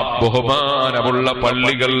അതെല്ലാം ബഹുമാനമുള്ള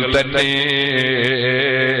പള്ളികൾ തന്നെ.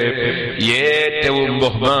 ഏറ്റവും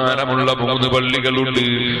ബഹുമാനമുള്ള 3 പള്ളികളുണ്ട്.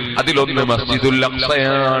 അതിലൊന്ന് മസ്ജിദുൽ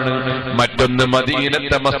അഖ്സയാണ്, മറ്റൊന്ന്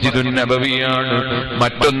മദീനത്തെ മസ്ജിദുൻ നബവിയാണ്,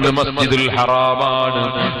 മറ്റൊന്ന് മസ്ജിദുൽ ഹറാമാണ്.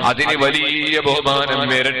 അതിന് വലിയ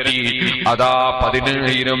ബഹുമാനം ഇരട്ടി. അതാ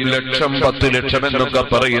 17,000 ലക്ഷം 10 ലക്ഷം എന്നൊക്കെ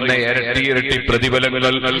പറയുന്ന ഇരട്ടി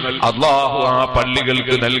പ്രതിഫലങ്ങൾ അല്ലാഹു ആ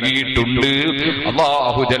പള്ളികൾക്ക് നൽകിയിട്ടുണ്ട്.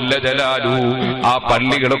 അല്ലാഹു ജല്ല ജലാലുഹു ആ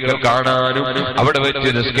പള്ളികളൊക്കെ കാണാനും അവിടെ വെച്ച്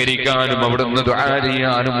നിസ്കരിക്കാനും അവിടുന്ന് ദുആ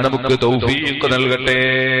ചെയ്യാനും നമുക്ക് തൗഫീഖ് നൽകട്ടെ.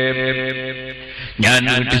 ഞാൻ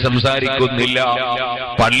നീട്ടി സംസാരിക്കുന്നില്ല.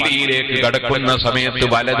 പള്ളിയിലേക്ക് കടക്കുന്ന സമയത്ത്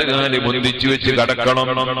വലതുകാല് മുന്തിച്ചു വെച്ച് കടക്കണം.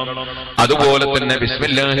 അതുപോലെ തന്നെ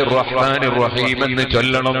ബിസ്മില്ലാഹിർ റഹ്മാനിർ റഹീം എന്ന്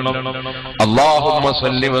ചൊല്ലണം. അല്ലാഹുമ്മ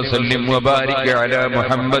സല്ലി വസല്ലിം വബാരിക് അലാ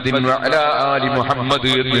മുഹമ്മദിൻ വഅലാ ആലി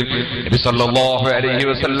മുഹമ്മദ് എന്ന് നബി സല്ലല്ലാഹു അലൈഹി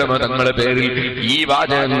വസല്ലം തങ്ങളുടെ പേരിൽ ഈ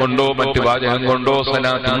വാചകം കൊണ്ടോ മറ്റു വാചകം കൊണ്ടോ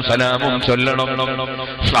സലാത്തും സലാമും ചൊല്ലണം.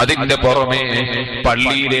 അതിന്റെ പുറമെ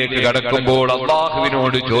പള്ളിയിലേക്ക് കടക്കുമ്പോൾ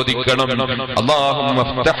അല്ലാഹുവിനോട് ചോദിക്കണം, അല്ലാഹുവേ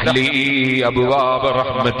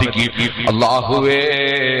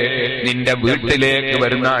നിന്റെ വീട്ടിലേക്ക്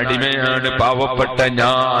വരുന്ന അടിമയാണ് പാവപ്പെട്ട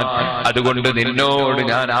ഞാൻ, അതുകൊണ്ട് നിന്നോട്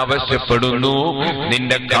ഞാൻ ആവശ്യപ്പെടുന്നു,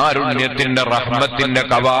 നിന്റെ കാരുണ്യത്തിന്റെ റഹ്മത്തിന്റെ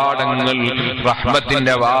കവാടങ്ങൾ,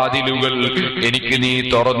 റഹ്മത്തിന്റെ വാതിലുകൾ എനിക്ക് നീ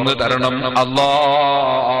തുറന്നു തരണം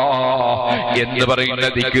അല്ലാഹ് എന്ന് പറയുന്ന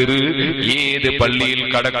ദിക്ർ ഏത് പള്ളിയിൽ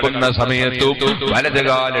കടക്കുന്ന സമയത്തും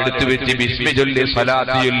വലതുകാലെടുത്തു വെച്ച് ബിസ്മി ചൊല്ലി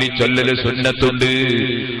സലാത്ത് ചൊല്ലി ചൊല്ലല് സുന്നത്തുണ്ട്.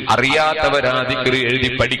 അറിയാത്തവരാ ദിക്ർ എഴുതി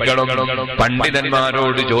പഠിക്കണം,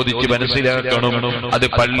 പണ്ഡിതന്മാരോട് ചോദിച്ച് മനസ്സിലാക്കണം. അത്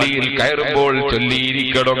പള്ളിയിൽ കയറുമ്പോൾ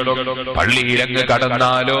ചൊല്ലിയിരിക്കണം. പള്ളിയിലങ്ങ്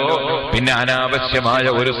കടന്നാലോ പിന്നെ അനാവശ്യമായ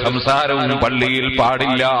ഒരു സംസാരവും പള്ളിയിൽ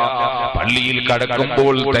പാടില്ല. പള്ളിയിൽ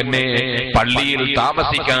കടക്കുമ്പോൾ തന്നെ പള്ളിയിൽ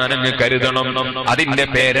താമസിക്കാനങ്ങ് കരുതണം. അതിന്റെ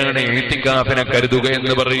പേരാണ് ഇഅ്തികാഫിനെ കരുതുക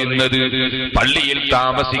എന്ന് പറയുന്നത്. പള്ളിയിൽ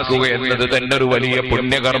താമസിക്കുക എന്നത് തന്നെ ഒരു വലിയ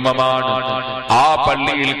പുണ്യകർമ്മമാണ്. ആ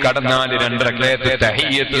പള്ളിയിൽ കടന്നാൽ 2 റക്അത്ത്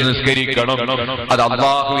തഹിയ്യത്ത് നിസ്കരിക്കണം. അത്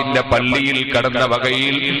അല്ലാഹുവിന്റെ പള്ളിയിൽ കടന്ന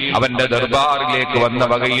വകയിൽ, അവന്റെ ദർബാറിലേക്ക് വന്ന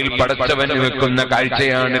വകയിൽ പടച്ചവന് വെക്കുന്ന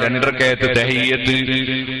കാഴ്ചയാണ് 2 റക്അത്ത് തഹിയ്യത്ത്.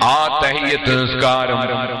 ആ തഹിയ്യത്ത് നിസ്കാരം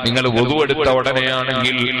നിങ്ങൾ വുദു എടുത്ത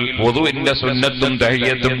ഉടനെയാണെങ്കിൽ വുദുവിന്റെ സുന്നത്തും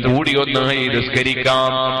തഹിയ്യത്തും കൂടി ഒന്നായി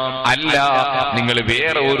നിസ്കരിക്കാം. അല്ല, നിങ്ങൾ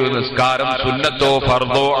വേറെ ഒരു നിസ്കാരം സുന്നത്തോ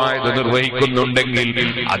ഫർദോ ആയത് നിർവഹിക്കുന്നുണ്ടെങ്കിൽ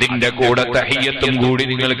അതിന്റെ കൂടെ തഹിയ്യത്തും കൂടി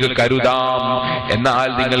നിങ്ങൾക്ക് കരുതാം. എന്നാൽ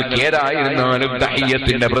നിങ്ങൾക്ക് ഏതായിരുന്നാലും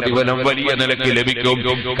തഹിയ്യത്തിന്റെ പ്രതിഫലം വലിയ നിലയ്ക്ക് ലഭിക്കും.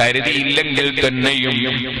 കരുതിയില്ലെങ്കിൽ തന്നെയും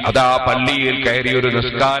അതാ പള്ളിയിൽ കയറി ഒരു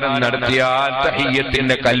നിസ്കാരം നടത്തിയാൽ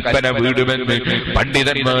തഹിയ്യത്തിന്റെ കൽപ്പന വീടുമെന്ന്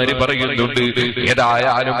പണ്ഡിതന്മാര് പറയുന്നുണ്ട്.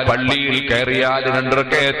 ഏതായാലും പള്ളിയിൽ കയറിയാൽ 2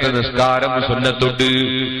 റക്അത്ത് നിസ്കാരം സുന്നത്തുണ്ട്.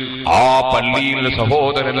 ആ പള്ളിയിൽ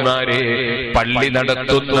സഹോദരന്മാരെ, പള്ളി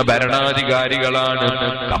നടത്തുന്ന ഭരണാധികാരികളാണ്,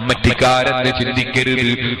 കമ്മിറ്റിക്കാരെന്ന്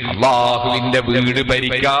ചിന്തിക്കരുത്. അല്ലാഹുവിന്റെ വീട്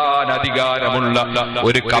ഭരിക്കാൻ അധികാരമുള്ള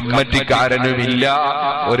ഒരു കമ്മിറ്റിക്കാരനുമില്ല,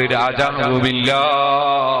 ഒരു രാജാവുമില്ല.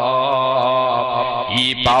 ഈ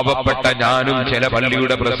പാവപ്പെട്ട ഞാനും ചില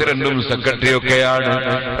പള്ളിയുടെ പ്രസിഡന്റും സെക്രട്ടറിയും ഒക്കെയാണ്.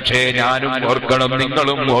 പക്ഷേ ഞാനും ഓർക്കണം,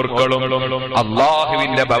 നിങ്ങളും ഓർക്കണം,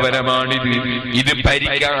 അല്ലാഹുവിന്റെ ഭവനമാണിത്. ഇത്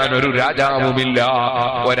ഭരിക്കാൻ ഒരു രാജാവുമില്ല,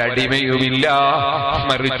 ഒരടിമയുമില്ല.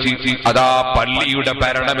 മറിച്ച് അതാ പള്ളിയുടെ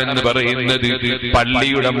ഭരണമെന്ന് പറയുന്നത്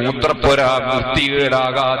പള്ളിയുടെ മൂത്രപ്പുര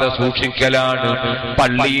വൃത്തികേടാകാതെ സൂക്ഷിക്കലാണ്,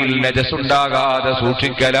 പള്ളിയിൽ നജസുണ്ടാകാതെ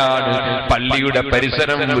സൂക്ഷിക്കലാണ്, പള്ളിയുടെ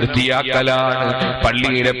പരിസരം വൃത്തിയാക്കലാണ്,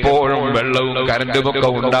 പള്ളിയിൽ എപ്പോഴും വെള്ളവും കരണ്ടുമൊക്കെ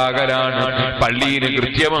ഉണ്ടാകലാണ്, പള്ളിയിൽ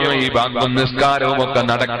കൃത്യമായി ബാങ്കും നിസ്കാരവും ഒക്കെ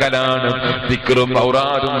നടക്കലാണ്, ദിക്റും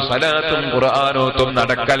ഔറാദും സലാത്തും ഖുർആനോത്തും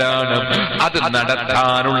നടക്കലാണ്. അത്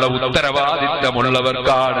നടത്താനുള്ള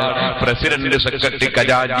ഉത്തരവാദിത്തമുള്ളവർക്കാണ് പ്രസിഡന്റ്, സെക്രട്ടറി,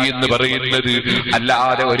 ഖജാൻജി എന്ന് പറയുന്നത്.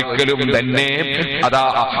 അല്ലാതെ ഒരിക്കലും തന്നെ അതാ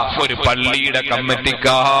ഒരു പള്ളിയുടെ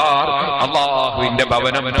കമ്മിറ്റിക്കാർ അല്ലാഹുവിന്റെ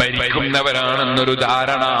ഭവനം ഭരിക്കുന്നവരാണെന്നൊരു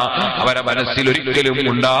ധാരണ അവരെ മനസ്സിൽ ഒരിക്കലും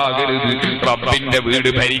ഉണ്ടാകരുത്. റബ്ബിന്റെ വീട്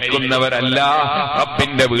ഭരിക്കുന്നവരല്ല,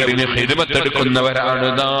 റബ്ബിന്റെ വീടിന് ഖിദ്മത്തെടുക്കുന്നവരാണ്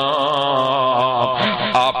നാം.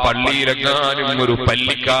 ആ പള്ളിയിലെങ്ങാനും ഒരു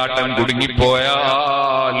പല്ലിക്കാട്ടം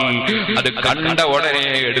കുടുങ്ങിപ്പോയാൽ അത് കണ്ട ഉടനെ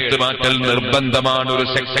എടുത്തു മാറ്റൽ നിർബന്ധമാണ്. ഒരു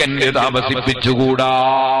സെക്കൻഡ് താമസിപ്പിച്ചുകൂടാ.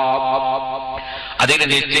 അതിന്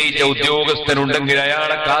നിശ്ചയിച്ച ഉദ്യോഗസ്ഥനുണ്ടെങ്കിൽ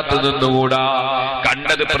അയാളെ കാത്തു നിന്നുകൂടാ.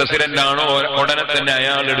 കണ്ടത് പ്രസിഡന്റാണോ ഉടനെ തന്നെ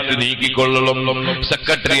അയാളെടുത്ത് നീക്കിക്കൊള്ളണം.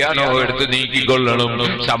 സെക്രട്ടറിയാണോ എടുത്ത് നീക്കിക്കൊള്ളണം.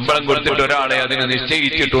 ശമ്പളം കൊടുത്തിട്ട് ഒരാളെ അതിന്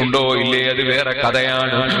നിശ്ചയിച്ചിട്ടുണ്ടോ ഇല്ലേ അത് വേറെ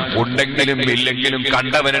കഥയാണ്. ഉണ്ടെങ്കിലും ഇല്ലെങ്കിലും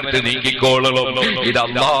കണ്ടവനെടുത്ത് നീക്കിക്കൊള്ളണം. ഇത്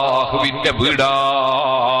അല്ലാഹുവിന്റെ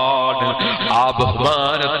വീടാണ്. ആ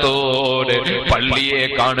ബഹുമാനത്തോടെ പള്ളിയെ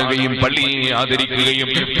കാണുകയും പള്ളിയെ ആദരിക്കുകയും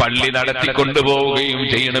പള്ളി നടത്തിക്കൊണ്ടുപോവുകയും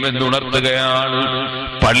ചെയ്യണമെന്നുണർത്തുകയാണ്.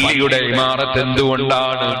 പള്ളിയുടെ ഇമാറത്ത്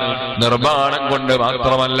എന്തുകൊണ്ടാണ്? നിർമ്മാണം കൊണ്ട്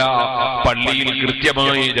മാത്രമല്ല, പള്ളിയിൽ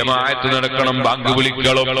കൃത്യമായി ജമാഅത്ത് നടക്കണം, ബാങ്ക്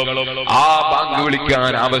വിളിക്കണം. ആ ബാങ്ക്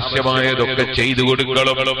വിളിക്കാൻ ആവശ്യമായതൊക്കെ ചെയ്തു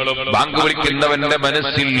കൊടുക്കണം. ബാങ്ക് വിളിക്കുന്നവന്റെ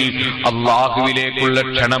മനസ്സിൽ അല്ലാഹുവിലേക്കുള്ള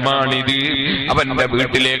ക്ഷണമാണിത്, അവന്റെ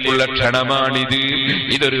വീട്ടിലേക്കുള്ള ക്ഷണമാണിത്.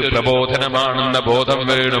 ഇതൊരു പ്രബോധനമാണെന്ന ബോധം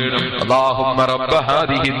വേണം. അല്ലാഹുമ്മ റബ്ബ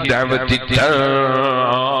ഹാദിഹി ദഅവതി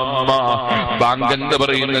തമ്മ. ബാങ്ക് എന്ന്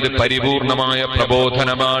പറയുന്നത് പരിപൂർണമായ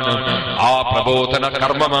പ്രബോധനമാണ്. ആ പ്രബോധന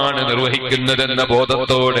കർമ്മമാണ് നിർവഹിക്കുന്നതെന്ന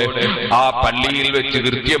ബോധത്തോടെ ആ പള്ളിയിൽ വെച്ച്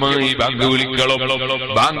കൃത്യമായി ബാങ്ക് വിളിക്കണം.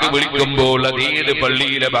 ബാങ്ക് വിളിക്കുമ്പോൾ അതേത്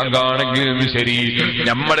പള്ളിയിലെ ബാങ്കാണെങ്കിലും ശരി,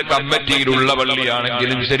 നമ്മുടെ കമ്മിറ്റിയിലുള്ള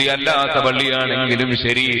പള്ളിയാണെങ്കിലും ശരി, അല്ലാത്ത പള്ളിയാണെങ്കിലും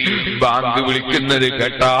ശരി, ബാങ്ക് വിളിക്കുന്നത്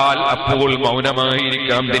കേട്ടാൽ അപ്പോൾ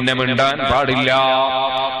മൗനമായിരിക്കാം, പിന്നെ മിണ്ടാൻ പാടില്ല.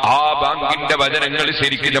 ആ ബാങ്കിന്റെ വചനങ്ങൾ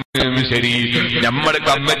ശരിക്കും ശരി, നമ്മുടെ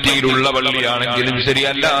കമ്മിറ്റിയിലുള്ള പള്ളിയാണെങ്കിലും ശരി,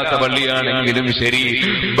 അല്ലാത്ത പള്ളിയാണെങ്കിലും ശരി,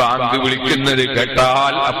 ബാങ്ക് വിളിക്കുന്നത്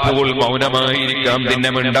കേട്ടാൽ അപ്പോൾ മൗനമായിരിക്കാം, പിന്നെ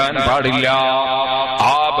മിണ്ടാൻ പാടില്ല.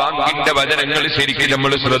 ആ ബാങ്കിന്റെ വചനങ്ങൾ ശരിക്കും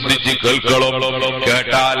നമ്മൾ ശ്രദ്ധിച്ച് കേൾക്കണം.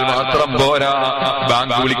 കേട്ടാൽ മാത്രം പോരാ,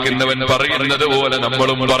 ബാങ്ക് വിളിക്കുന്നവൻ പറയുന്നത് പോലെ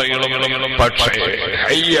നമ്മളും പറയണം. പക്ഷേ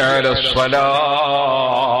ഹയ്യ അലസ്സലാ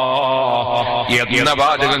എന്ന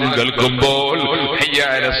വാചകം കേൾക്കുമ്പോൾ ഹയ്യ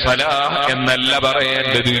അലസ്സലാഹ് എന്നല്ല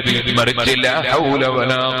പറയേണ്ടത്, മറിച്ച് ലാ ഹൗല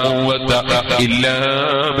വലാ ഖുവത ഇല്ലാ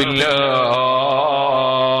ബില്ലാഹ്.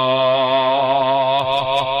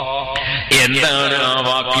 എന്താണ് ആ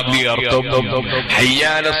വാക്കിന്റെ അർത്ഥം? ഹയ്യ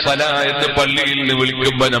അലസ്സലാഹ് എന്ന് പള്ളിയിൽ നിന്ന്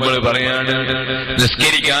വിളിക്കുമ്പോ നമ്മൾ പറയാണ്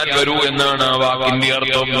നിസ്കരിക്കാൻ വരൂ എന്നാണ് ആ വാക്കിന്റെ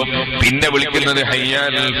അർത്ഥം. പിന്നെ വിളിക്കുന്നത് ഹയ്യ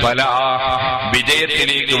അലൽ ഫലാഹ്,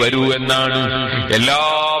 വിജയത്തിലേക്ക് വരൂ എന്നാണ്.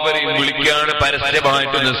 എല്ലാവരെയും വിളിക്കാണ്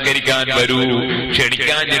പരസ്യമായിട്ട് നിസ്കരിക്കാൻ വരൂ.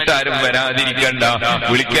 ക്ഷണിക്കാഞ്ഞിട്ട് ആരും വരാതിരിക്കണ്ട,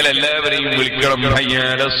 വിളിക്കൽ എല്ലാവരെയും വിളിക്കണം. ഹയ്യ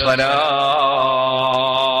അലസ്സലാഹ്.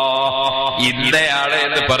 ഇന്നയാളെ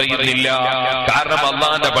എന്ന് പറയുന്നില്ല, കാരണം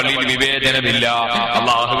അള്ളാന്റെ പള്ളിയിൽ വിവേചനമില്ല.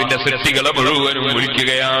 അള്ളാഹുവിന്റെ സൃഷ്ടികളെ മുഴുവനും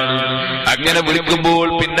വിളിക്കുകയാണ്. അങ്ങനെ വിളിക്കുമ്പോൾ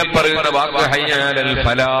പിന്നെ പറയുന്ന വാക്ക് ഹയ്യ അലൽ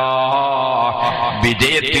ഫലാഹ്,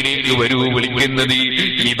 വിജയത്തിലേക്ക് വരൂ. വിളിക്കുന്നത്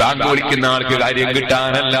ഈ ബാങ്ക് വിളിക്കുന്ന ആൾക്ക് കാര്യം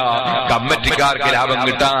കിട്ടാനല്ല, കമ്മിറ്റിക്കാർക്ക് ലാഭം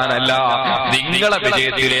കിട്ടാനല്ല, നിങ്ങളെ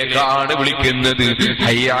വിജയത്തിലേക്കാണ് വിളിക്കുന്നത്.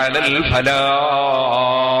 ഹയ്യ അലൽ ഫലാഹ്.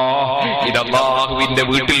 ഇത് അല്ലാഹുവിന്റെ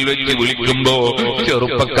വീട്ടിൽ വെച്ച് വിളിക്കുമ്പോ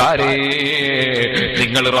ചെറുപ്പക്കാരെ,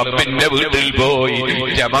 നിങ്ങൾ റബ്ബിന്റെ വീട്ടിൽ പോയി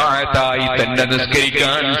ജമാഅത്തായി തന്നെ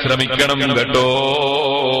നിസ്കരിക്കാൻ ശ്രമിക്കണം കേട്ടോ.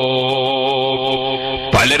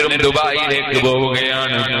 പലരും ദുബായിലേക്ക്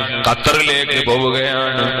പോവുകയാണ്, ഖത്തറിലേക്ക്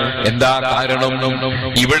പോവുകയാണ്. എന്താ കാരണം?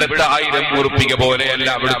 ഇവിടുത്തെ 1000 ഉറുപ്പിക പോലെയല്ല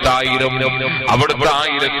അവിടുത്തെ 1000. അവിടുത്തെ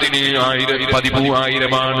 1000-ന്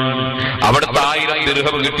 13,000 അവിടുത്തെ 1000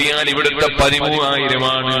 ദിർഹം കിട്ടിയാൽ ഇവിടുത്തെ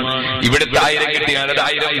 13,000. ഇവിടുത്തെ 1000 കിട്ടിയാൽ അത്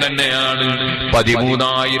 1000 തന്നെയാണ്.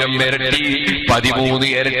 13,000 ഇരട്ടി, 13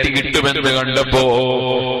 ഇരട്ടി കിട്ടുമെന്ന് കണ്ടപ്പോ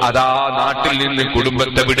അതാ നാട്ടിൽ നിന്ന്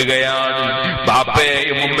കുടുംബത്തെ വിടുകയാണ്.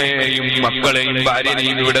 ബാപ്പയെയും ഉമ്മയെയും മക്കളെയും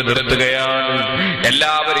ഭാര്യനെയും ഇവിടെ നിർത്തുകയാണ്.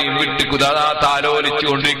 എല്ലാവരെയും താലോലിച്ചു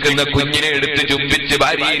കൊണ്ടിരിക്കുന്ന കുഞ്ഞിനെ എടുത്ത് ചുംബിച്ച്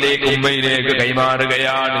ഭാര്യയിലേക്ക് ഉമ്മയിലേക്ക്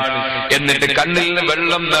കൈമാറുകയാണ്. എന്നിട്ട് കണ്ണിൽ നിന്ന്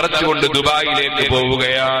വെള്ളം നിറച്ചുകൊണ്ട് ദുബായിലേക്ക്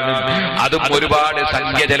പോവുകയാണ്. അതും ഒരുപാട്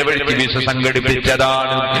സംഖ്യ ചെലവഴിച്ച് വിസ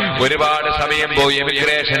സംഘടിപ്പിച്ചതാണ്. ഒരുപാട് സമയം പോയി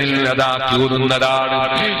എമിഗ്രേഷനിൽ അതാ ക്യൂന്നതാണ്.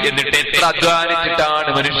 എന്നിട്ട് എത്ര അധ്വാനിച്ചിട്ടാണ്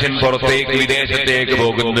മനുഷ്യൻ പുറത്തേക്ക് വിദേശത്തേക്ക്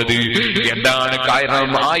പോകുന്നത്? എന്താണ്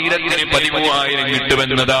കാരണം? 1000-ന് 13,000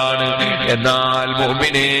 കിട്ടുമെന്നതാണ്. എന്നാൽ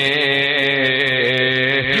മുഅ്മിനേ,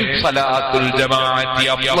 സലാത്തുൽ ജമാഅത്തി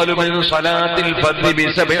അഫ്ളലു മിൻ സലാത്തിൽ ഫർദി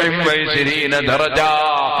ബി27 ദറജ.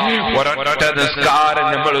 ഒരൊറ്റ നിസ്കാരം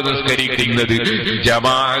നമ്മൾ നിസ്കരിക്കുന്നത്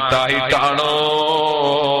ജമാഅത്തായിട്ടാണോ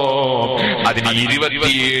അതിന്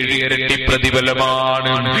 27 ഇരട്ടി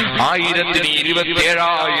പ്രതിഫലമാണ്. 1000-ന്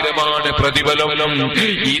 27,000 പ്രതിഫലം.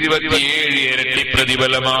 27 ഇരട്ടി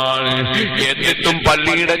പ്രതിഫലമാണ്. എന്നിട്ടും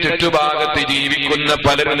പള്ളിയുടെ ചുറ്റുഭാഗത്ത് ജീവിക്കുന്ന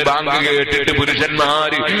പലരും ബാങ്ക് കേട്ടിട്ട്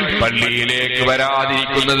പുരുഷന്മാര് പള്ളിയിലേക്ക്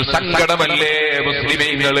വരാതിരിക്കുന്നത് സങ്കടമല്ലേ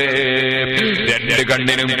മുസ്ലിമീങ്ങളെ? രണ്ട്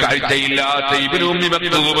കണ്ണിനും കാഴ്ചയില്ലാത്ത ഇബ്നു ഉമ്മി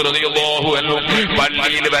മക്തൂം റളിയല്ലാഹു അൻഹു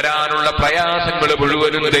പള്ളിയിൽ വരാനുള്ള പ്രയാസങ്ങൾ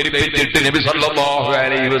മുഴുവനും ധരിപ്പിച്ചിട്ട് നബി സല്ലല്ലാഹു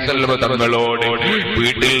അലൈഹി വസല്ലം തങ്ങളോട്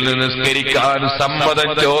വീട്ടിൽ നിന്ന് നിസ്കരിക്കാൻ സമ്മതം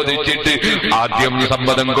ചോദിച്ചിട്ട് ആദ്യം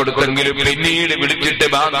സമ്മതം കൊടുത്തെങ്കിലും പിന്നീട് വിളിച്ചിട്ട്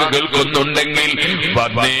ബാങ്ക് കേൾക്കുന്നുണ്ടെങ്കിൽ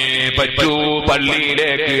വന്നേ പറ്റൂ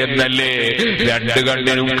പള്ളിയിലേക്ക് എന്നല്ലേ രണ്ട്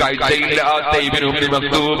കണ്ണിനും കാഴ്ചയില്ലാത്ത ഇബ്നു ഉമ്മി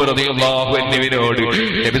മക്തൂം റളിയല്ലാഹു അൻഹുവിനോട്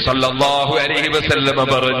നബി സല്ലല്ലാഹു അലൈഹി വസല്ലം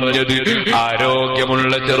പറഞ്ഞത്.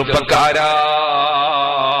 ആരോഗ്യമുള്ള ചെറുപ്പക്കാരാ,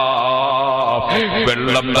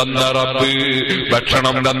 വെള്ളം തന്ന റബ്ബ്,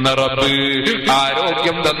 ഭക്ഷണം തന്ന റബ്ബ്,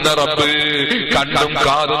 ആരോഗ്യം തന്ന റബ്ബ്, കണ്ണും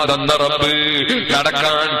കാതും തന്ന റബ്ബ്,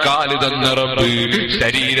 നടക്കാൻ കാല് തന്ന റബ്ബ്,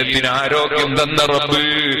 ശരീരത്തിന് ആരോഗ്യം തന്ന റബ്ബ്,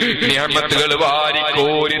 നിഅമത്തുകൾ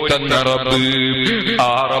വാരിക്കോരി തന്ന റബ്ബ്.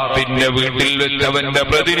 ആ റബ്ബിന്റെ വീട്ടിൽ വെച്ചവന്റെ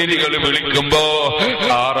പ്രതിനിധികൾ വിളിക്കുമ്പോ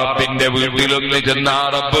ആ റബ്ബിന്റെ വീട്ടിലൊന്ന് ചെന്ന ആ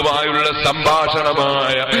റബ്ബുമായുള്ള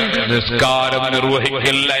സംഭാഷണമായ നിസ്കാരം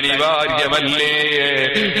നിർവഹിക്കൽ അനിവാര്യമല്ലേ,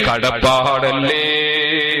 കടപ്പാടല്ലേ?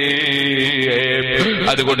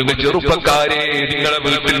 അതുകൊണ്ട് ചെറുപ്പക്കാരെ, നിങ്ങളെ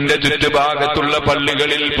വീട്ടിന്റെ ചുറ്റുഭാഗത്തുള്ള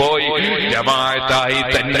പള്ളികളിൽ പോയി ജമാഅത്തായി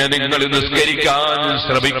തന്നെ നിങ്ങൾ നിസ്കരിക്കാൻ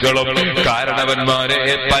ശ്രമിക്കണം. കാരണവന്മാരെ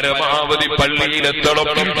പരമാവധി പള്ളിയിലെത്തണം.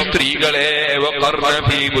 സ്ത്രീകളെ വഖർന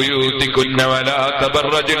ഫീ ബുയൂതികുന്ന വലാ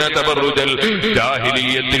തബറജ്ന തബറുജൽ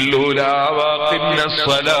ജാഹിലിയ്യത്തിൽ ഊലാ വഖിംനസ്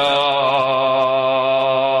സ്വലാത്ത്.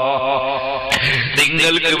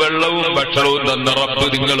 നിങ്ങൾക്ക് വെള്ളവും ഭക്ഷണവും തന്ന റബ്ബ്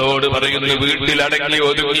നിങ്ങളോട് പറയുന്നു, വീട്ടിൽ അടങ്ങി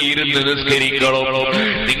ഒതുങ്ങിയിരുന്ന് നിസ്കരിക്കണം.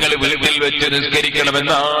 നിങ്ങൾ വീട്ടിൽ വെച്ച്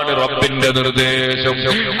നിസ്കരിക്കണമെന്നാണ് റബ്ബിന്റെ നിർദ്ദേശം.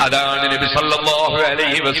 അതാണ് നബി സല്ലല്ലാഹു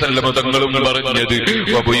അലൈഹി വസല്ലം തങ്ങളും പറഞ്ഞത്.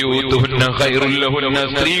 വബുയൂതുഹുന്ന ഖൈറുൽ ലഹുന്ന,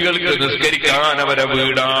 സ്ത്രീകൾക്ക് നിസ്കരിക്കാൻ അവരെ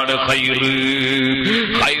വീടാണ് ഖൈറ്.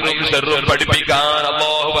 ഖൈറും ശർറും പഠിപ്പിക്കാൻ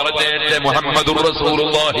അല്ലാഹു പറഞ്ഞേറ്റ മുഹമ്മദുർ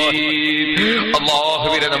റസൂലുള്ളാഹി,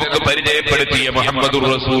 അല്ലാഹുവിനെ നമുക്ക് പരിചയപ്പെടുത്തിയ മുഹമ്മദുർ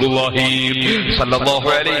റസൂലുള്ളാഹി സല്ലല്ലാഹു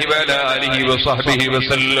അലൈഹി വഅലിഹി വസഹ്ബിഹി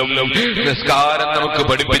വസല്ലം. നിസ്കാരം നമുക്ക്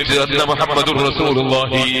പഠിപ്പിച്ചു തന്ന മുഹമ്മദുർ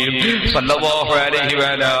റസൂലുള്ളാഹി സല്ലല്ലാഹു അലൈഹി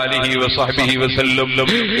വഅലിഹി വസഹ്ബിഹി വസല്ലം.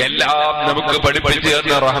 എല്ലാം നമുക്ക് പഠിപ്പിച്ചു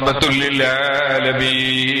തന്ന റഹ്മത്തുൽ ലിൽ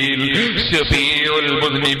ആലമീൻ, ശഫീഉൽ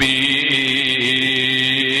മുദ്നിബീൻ,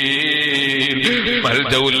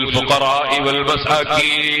 മൽജഉൽ ഫുഖറാഇ വൽ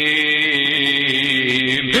മസാകീൻ,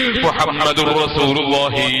 മുഹമ്മദുർ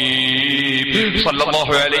റസൂലുള്ളാഹി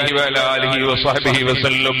സല്ലല്ലാഹു അലൈഹി വഅലിഹി വസഹ്ബിഹി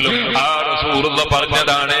വസല്ലം. ആ റസൂലുള്ളാഹി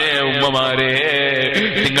പറഞ്ഞതാണ്, ഉമ്മമാരെ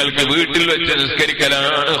നിങ്ങൾക്ക് വീട്ടിൽ വെച്ച്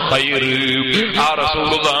നിസ്കരിക്കലാണ് ഖൈർ. ആ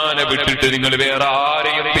റസൂലുള്ളാഹിനെ വിട്ടിട്ട് നിങ്ങൾ വേറെ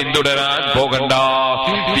ആരെയും പിന്തുടരാൻ പോകണ്ട.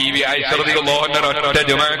 ബീവി ആയിഷ റളിയല്ലാഹു അൻഹ ഒരൊറ്റ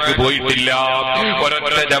ജമാഅത്തിന് പോയിട്ടില്ല,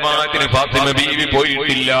 ഒരൊറ്റ ജമാഅത്തിന് ഫാത്തിമ ബീവി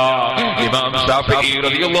പോയിട്ടില്ല. ഇമാം ശാഫിഈ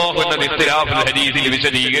റളിയല്ലാഹു അൻഹു ഇഖ്തിലാഫുൽ ഹദീസിൽ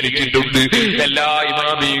വിശദീകരിച്ചിട്ടുണ്ട്, എല്ലാ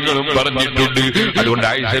ഇമാമികളും പറഞ്ഞിട്ടുണ്ട്. അതുകൊണ്ട്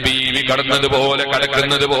ആയിഷ ബീവി കടക്കുന്നത്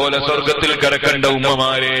പോലെ സ്വർഗത്തിൽ കിടക്കേണ്ട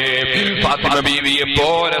ഉമ്മമാരെ, ഫാത്തിമ ബീവിയെ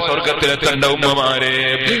പോലെ സ്വർഗത്തിലെത്തേണ്ട ഉമ്മമാരെ,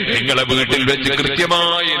 നിങ്ങളെ വീട്ടിൽ വെച്ച്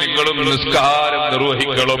കൃത്യമായി നിങ്ങളും നിസ്കാരം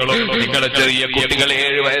നിർവഹിക്കണം. നിങ്ങളെ ചെറിയ കുട്ടികൾ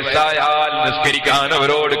 7 വയസ്സായാൽ നിസ്കരിക്കാൻ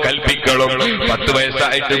അവരോട് കൽപ്പിക്കണം. 10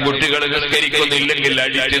 വയസ്സായിട്ടും കുട്ടികൾ നിസ്കരിക്കുന്നില്ലെങ്കിൽ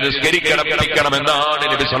അടിച്ച് നിസ്കരിക്കണമെന്നാണ്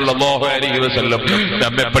നബി സല്ലല്ലാഹു അലൈഹി വസല്ലം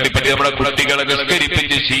നമ്മെ പഠിപ്പിച്ച് നമ്മുടെ കുട്ടികളെ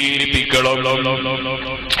നിസ്കരിപ്പിച്ച് ശീലിപ്പിക്കണം.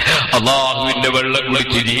 അള്ളാഹുവിന്റെ വെള്ളം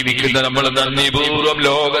കുടിച്ച് ജീവിക്കുന്ന നമ്മൾ നന്ദിപൂർവ്വം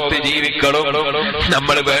ലോകത്ത് ജീവിക്കണം.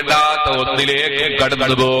 നമ്മൾ വേണ്ടാത്ത ഒന്നിലേക്ക്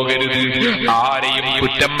കടന്നു പോകരുത്. ആരെയും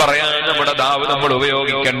കുറ്റം പറയാൻ നമ്മുടെ നാവ് നമ്മൾ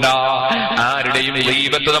ഉപയോഗിക്കണ്ട. ആരുടെയും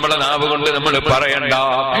ഗീബത്ത് നമ്മുടെ നാവ് കൊണ്ട് നമ്മൾ പറയണ്ട.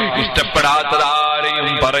 ഇഷ്ടപ്പെടാത്തത് ആരെയും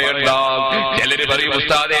പറയണ്ട. ചിലര് പറയും,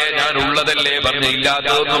 ഉസ്താദേ ഞാൻ ഉള്ളതല്ലേ പറഞ്ഞ,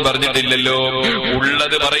 ഇല്ലാത്തതൊന്നും പറഞ്ഞിട്ടില്ലല്ലോ.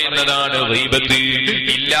 ഉള്ളത് പറയുന്നതാണ് ഗീബത്ത്,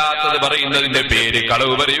 ഇല്ലാത്തത് പറയുന്നതിന്റെ പേര്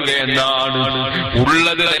കളവ് പറയുക എന്നാണ്.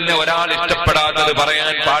 ഉള്ളത് തന്നെ ഒരാൾ ഇഷ്ടപ്പെടാത്തത്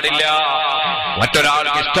പറയാൻ പാടില്ല.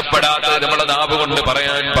 മറ്റൊരാൾക്ക് ഇഷ്ടപ്പെടാത്തത് നമ്മുടെ നാവ് കൊണ്ട്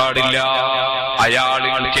പറയാൻ പാടില്ല. അയാൾ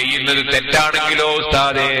ചെയ്യുന്നത് തെറ്റാണെങ്കിലോ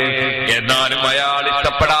ഉസ്താദേ, എന്നാലും അയാൾ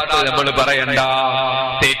ഇഷ്ടപ്പെടാത്തത് നമ്മൾ പറയണ്ട.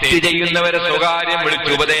 തെറ്റ് ചെയ്യുന്നവരെ സ്വകാര്യം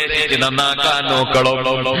വിളിച്ച് ഉപദേശിച്ച് നന്നാക്കാൻ നോക്കണം.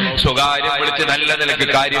 സ്വകാര്യം വിളിച്ച് നല്ല നിലക്ക്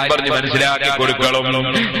കാര്യം പറഞ്ഞ് മനസ്സിലാക്കി കൊടുക്കണം.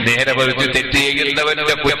 നേരെ മറിച്ച് തെറ്റ്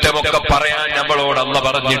ചെയ്യുന്നവന്റെ കുറ്റമൊക്കെ പറയാൻ നമ്മളോട് അല്ല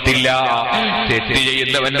പറഞ്ഞിട്ടില്ല. തെറ്റ്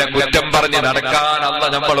ചെയ്യുന്നവന്റെ കുറ്റം പറഞ്ഞ് നടക്കാൻ അല്ല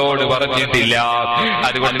നമ്മളോട് പറഞ്ഞിട്ടില്ല.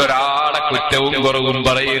 അതുകൊണ്ട് ഒരാളെ കുറ്റവും കുറവും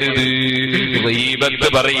പറയരുത്, ഗീബത്ത്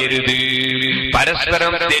പറയരുത്.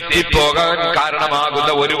 പരസ്പരം തെറ്റിപ്പോകാൻ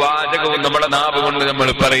കാരണമാകുന്ന ഒരു വാചകവും നമ്മുടെ നാവ് കൊണ്ട് നമ്മൾ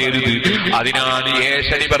പറയരുത്. അതിനാണ്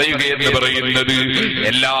ഏഷണി പറയുകയെന്ന് പറയുന്നത്.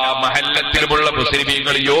 എല്ലാ മഹല്ലത്തിലുമുള്ള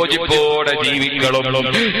മുസ്ലിമീങ്ങൾ യോജിപ്പോടെ ജീവിക്കണം,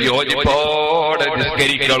 യോജിപ്പോടെ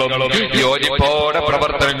നിസ്കരിക്കണം, യോജിപ്പോടെ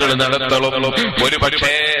പ്രവർത്തനങ്ങൾ നടത്തണം. ഒരു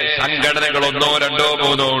പക്ഷേ സംഘടനകൾ 1, 2,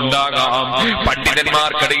 3 ഉണ്ടാകാം.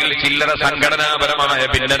 പണ്ഡിതന്മാർക്കിടയിൽ ചില്ലറ സംഘടനാപരമായ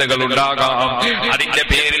ഭിന്നതകൾ ഉണ്ടാകാം. അതിന്റെ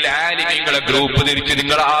പേരിൽ ആലിമീങ്ങളെ ഗ്രൂപ്പ് തിരിച്ച്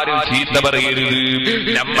നിങ്ങൾ ആരും ചീത്ത പറയരുത്.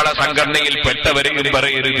 നമ്മളെ സംഘടനയിൽ പെട്ടവരെയും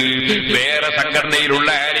പറയരുത്. വേറെ സംഘടനയിലുള്ള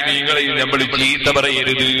ആലിമീങ്ങളെയും നമ്മൾ ചീത്ത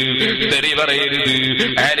പറയരുത്, തെറി പറയരുത്,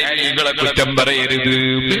 ആലിമീങ്ങളെ കുറ്റം പറയരുത്.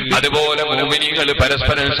 അതുപോലെ മുഅ്മിനീങ്ങൾ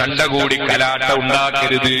പരസ്പരം ശണ്ട കൂടി കലാട്ട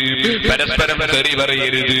ഉണ്ടാക്കരുത്, പരസ്പരം തെറി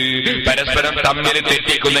പറയരുത്, പരസ്പരം തമ്മിൽ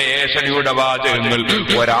തെറ്റിക്കുന്ന ഏഷണിയുടെ വാചകങ്ങൾ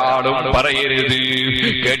ഒരാളും പറയരുത്.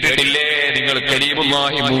 കേട്ടിട്ടില്ലേ നിങ്ങൾ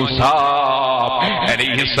കലീമുല്ലാഹി മൂസാ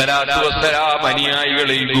അലൈഹിസ്സലാത്തു വസ്സലാം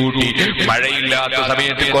അനുയായികളെയും കൂട്ടി മഴയില്ലാത്ത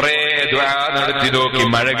സമയത്ത് കുറെ ദുആ നടത്തി നോക്കി,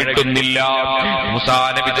 മഴ കിട്ടുന്നില്ല. മൂസാ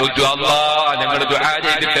നബി ചോദിച്ചു, അല്ലാഹ് ഞങ്ങൾ ദുആ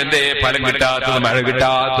ചെയ്തിട്ട് എന്തേ ഫലം കിട്ടാത്തത്, മഴ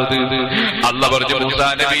കിട്ടാത്തത്? അല്ലാഹ് പറഞ്ഞു, മൂസാ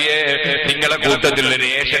നബിയെ നിങ്ങളെ കൂട്ടത്തിൽ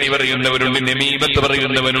ഏഷണി പറയുന്നവരുണ്ട്, നമീമത്ത്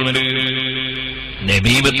പറയുന്നവനുണ്ട്.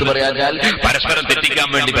 നമീമത്ത് പറയാച്ചാൽ പരസ്പരം തെറ്റിക്കാൻ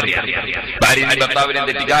വേണ്ടി പറയാം. ഭാര്യയെ ഭർത്താവിനെ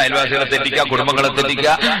തെറ്റിക്കുക, അയൽവാസികളെ തെറ്റിക്കുക, കുടുംബങ്ങളെ തെറ്റിക്കുക,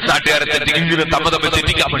 നാട്ടുകാരെ തെറ്റിക്കുക, ഇങ്ങനെ തമ്മിൽ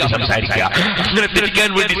തെറ്റിക്കാൻ വേണ്ടി സംസാരിക്കുക. അങ്ങനെ തെറ്റിക്കാൻ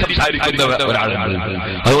വേണ്ടി സംസാരിക്കുന്ന ഒരാളുണ്ട്.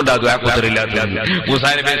 അതുകൊണ്ട് അത് ആക്കുത്തരില്ലാത്തത്.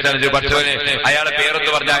 മൂസാ നബി പഠിച്ചവനെ അയാളെ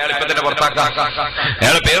പേരെന്ന് പറഞ്ഞാൽ അയാൾ ഇപ്പൊ തന്നെ പുറത്താക്കാം.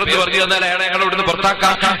 അയാളെ പേരെന്ന് പറഞ്ഞു തന്നാൽ അയാളെ ഞങ്ങളെ ഇവിടുന്ന്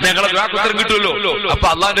പുറത്താക്കാം, ഞങ്ങളെ ആക്കുത്തരം കിട്ടുമല്ലോ. അപ്പൊ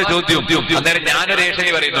അള്ളാന്റെ ചോദ്യം, അന്നേരം ഞാനൊരു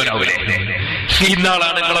ഏഷണി പറയുന്നവനാവൂലേ?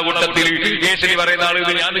 ഇന്നാളാണ് നിങ്ങളെ കൂട്ടത്തിൽ ഏഷണി പറയുന്ന ആൾ,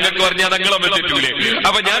 ഇത് ഞാൻ നിങ്ങൾക്ക് പറഞ്ഞാൽ നിങ്ങളെ പറ്റിട്ടൂലേ?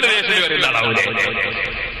 അപ്പൊ ഞാനൊരു ഏഷണി പറയുന്ന ആളാവൂലേ?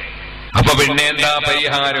 അപ്പൊ പിന്നെ എന്താ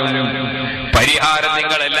പരിഹാരം?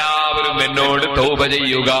 നിങ്ങൾ എല്ലാവരും എന്നോട് തൗബ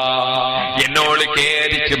ചെയ്യുക, എന്നോട്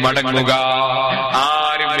ഖേദിച്ച് മടങ്ങുക,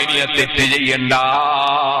 ആരും വലിയ തെറ്റ് ചെയ്യണ്ട.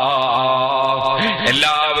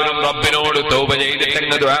 എല്ലാവരും റബ്ബിനോട് തൗബ ചെയ്തിട്ട്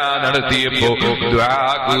ദുആ നടത്തിയപ്പോ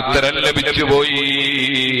ദുആക്ക് ഉത്തരം ലഭിച്ചുപോയി.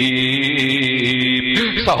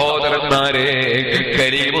 സഹോദരന്മാരെ,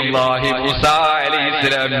 കരീമുല്ലാഹി മൂസാ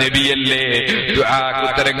അലൈഹിസ്സലാം നബിയല്ലേ, ദുആക്ക്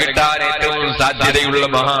ഉത്തരം കിട്ടാൻ ഏറ്റവും സാധ്യതയുള്ള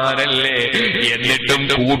മഹാനല്ലേ? എന്നിട്ടും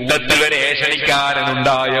കൂട്ടത്തിൽ ഒരു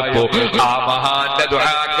ഏഷണിക്കാരനുണ്ടായപ്പോ ആ മഹാന്റെ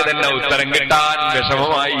ദുആക്ക് തന്നെ ഉത്തരം കിട്ടാൻ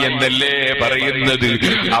വിഷമമായി എന്നല്ലേ പറയുന്നത്?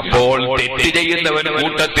 അപ്പോൾ തെറ്റ് ചെയ്യുന്നവൻ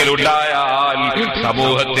കൂട്ടത്തിലുണ്ടായാൽ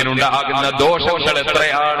സമൂഹത്തിനുണ്ടാകുന്ന ദോഷങ്ങൾ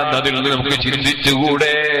എത്രയാണെന്ന് അതിൽ നിന്ന് നമുക്ക്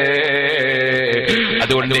ചിന്തിച്ചുകൂടെ?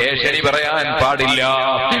 അതുകൊണ്ട് ഏഷണി പറയാൻ പാടില്ല.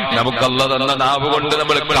 നമുക്ക് അല്ലാഹ് തന്ന നാവ് കൊണ്ട്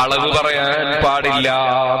നമ്മൾ കളവ് പറയാൻ പാടില്ല.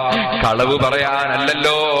 കളവ്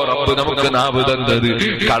പറയാനല്ലല്ലോ റബ്ബ് നമുക്ക് നാവ് തന്നത്.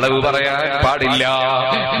 കളവ് പറയാൻ പാടില്ല.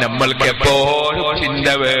 നമ്മൾക്ക് എപ്പോഴും ചിന്ത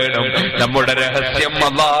വേണം. നമ്മുടെ രഹസ്യം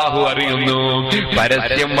അല്ലാഹു അറിയുന്നു,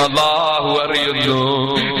 പരസ്യം അല്ലാഹു അറിയുന്നു.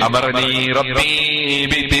 അമർനീ റബ്ബീ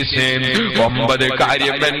ബിതിസ്ൻ, 9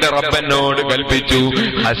 കാര്യം എന്റെ റബ്ബനോട് കൽപ്പിച്ചു.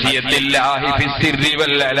 ഹസിയത്തില്ലാഹി ഫിസ്സിർരി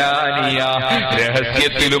വൽ അലാനിയ,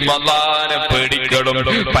 രഹസ്യത്തിലും അല്ലാഹനെ പേടിക്കണം,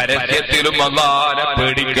 പരസ്യത്തിലും അല്ലാഹനെ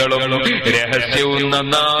പേടിക്കണം. രഹസ്യവും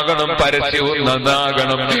നന്നാകണം, പരസ്യവും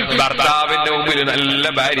നന്നാകണം. ഭർത്താവിന്റെ മുമ്പിൽ നല്ല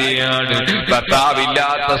ഭാര്യയാണ്,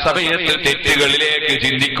 ഭർത്താവില്ലാത്ത സമയത്ത് തെറ്റുകളിലേക്ക്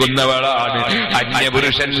ചിന്തിക്കുന്നവളാണ്,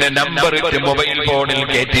 അന്യപുരുഷന്റെ നമ്പർ മൊബൈൽ ഫോണിൽ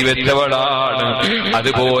കയറ്റിവെച്ചവളാണ്.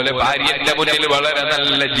 അതുപോലെ ഭാര്യന്റെ മുന്നിൽ വളരെ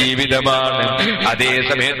നല്ല ജീവിതമാണ്, അതേ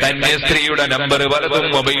സമയത്ത് അന്യ സ്ത്രീയുടെ നമ്പർ പലതും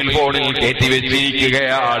മൊബൈൽ ഫോണിൽ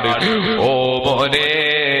കയറ്റിവെച്ചിരിക്കുകയാണ്. ഓ മോനെ,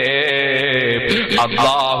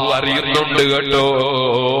 അല്ലാഹു അറിയുന്നുണ്ട് കേട്ടോ.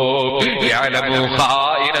 യഅലമു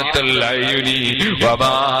ഖായിനത്തുൽ അയ്യുനി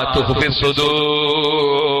വമാ തുഖ്ഫി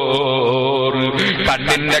സുദൂർ.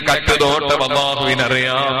 കണ്ണിന്റെ കട്ടുനോട്ടം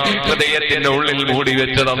അല്ലാഹുവിനറിയാം, ഹൃദയത്തിന്റെ ഉള്ളിൽ മൂടി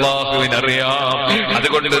വെച്ചത് അല്ലാഹുവിനറിയാം.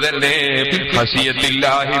 അതുകൊണ്ട് തന്നെ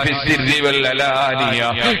ഖശിയത്തില്ലാഹി ഫിസ്സിർരി വൽ അലാനിയ,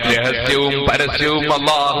 രഹസ്യവും പരസ്യവും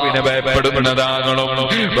അല്ലാഹുവിനെ ഭയപ്പെടുന്നതാകണം.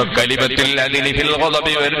 വകലിമത്തുൽ അദിനി ഫിൽ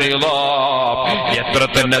ഗളബി വൽറിളാ, എത്ര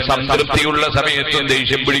തന്നെ സംതൃപ്തിയുള്ള സമയത്തും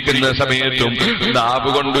ദേഷ്യം പിടിക്കുന്ന സമയത്തും നാവ്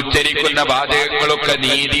കൊണ്ട് ഉച്ചരിക്കുന്ന വാചകങ്ങളൊക്കെ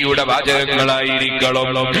നീതിയുടെ വാചകങ്ങളായിരിക്കണം.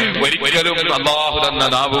 ഒരിക്കലും അല്ലാഹു തന്ന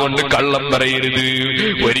നാവ് കൊണ്ട് കള്ളം പറയരുത്.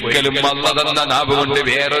 ഒരിക്കലും അല്ലാഹു തന്ന നാവ് കൊണ്ട്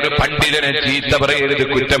വേറൊരു പണ്ഡിതനെ ചീത്ത പറയരുത്,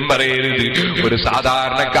 കുറ്റം പറയരുത്. ഒരു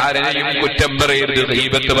സാധാരണക്കാരനെയും കുറ്റം പറയരുത്,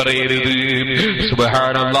 ഗീബത്ത് പറയരുത്.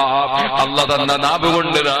 സുബ്ഹാനല്ലാഹ്, അല്ലാഹു തന്ന നാവ്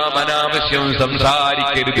കൊണ്ട് നാം അനാവശ്യം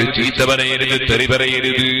സംസാരിക്കരുത്, ചീത്ത പറയരുത്, തെറി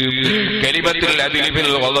പറയരുത്. കലിമത്തുൽ അദിനി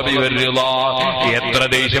ഫിൽ ഗളബി വൽറിളാ, എത്ര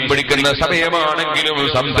ദേഷ്യം പിടിക്കുന്ന സമയമാണെങ്കിലും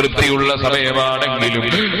സംതൃപ്തിയുള്ള സമയമാണെങ്കിലും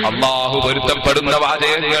അല്ലാഹു പൊരുത്തപ്പെടുന്ന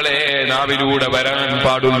വാചകങ്ങളെ നാവിലൂടെ വരാൻ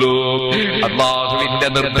പാടുള്ളൂ. അല്ലാഹുവിന്റെ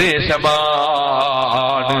നിർദ്ദേശമാണ്.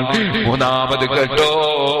 മൂന്നാമത് കേട്ടോ,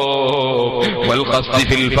 വൽ ഖസ്ദി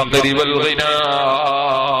ഫിൽ ഫഖ്രി വൽ ഗിനാ,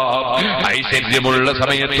 ഐശ്വര്യമുള്ള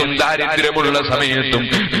സമയത്തും ദാരിദ്ര്യമുള്ള സമയത്തും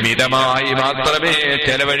മിതമായി മാത്രമേ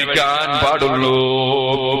ചെലവഴിക്കാൻ പാടുള്ളൂ.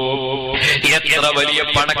 എത്ര വലിയ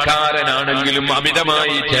പണക്കാരനാണെങ്കിലും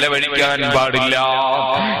അമിതമായി ചെലവഴിക്കാൻ പാടില്ല.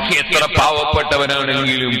 എത്ര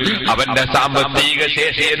പാവപ്പെട്ടവനാണെങ്കിലും അവന്റെ സാമ്പത്തിക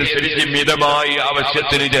ശേഷി അനുസരിച്ച് മിതമായി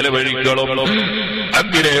ആവശ്യത്തിന് ചെലവഴിക്കണം.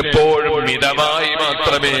 അങ്ങനെ എപ്പോഴും മിതമായി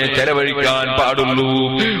മാത്രമേ ചെലവഴിക്കാൻ പാടുള്ളൂ.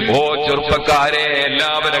 ഓ ചെറുപ്പക്കാരെ,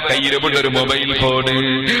 എല്ലാവരുടെ കയ്യിലുമുള്ളൊരു മൊബൈൽ ഫോണ്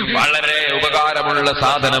വളരെ ഉപകാരമുള്ള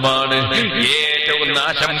സാധനമാണ്. ഏറ്റവും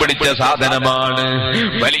നാശം പിടിച്ച സാധനമാണ്.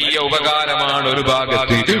 വലിയ ഉപകാരമാണ് ഒരു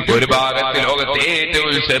ഭാഗത്ത് ലോകത്തെ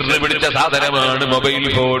ഏറ്റവും ചെറു പിടിച്ച സാധനമാണ് മൊബൈൽ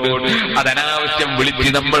ഫോൺ. അതനാവശ്യം വിളിച്ച്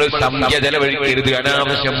നമ്മൾ സംഖ്യ ചെലവഴിക്കരുത്,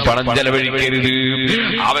 അനാവശ്യം പണം ചെലവഴിക്കരുത്,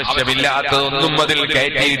 ആവശ്യമില്ലാത്തതൊന്നും അതിൽ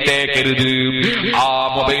കയറ്റിയിട്ടേക്കരുത്. ആ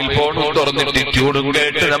മൊബൈൽ ഫോൺ തുറന്നിട്ട് ട്യൂണും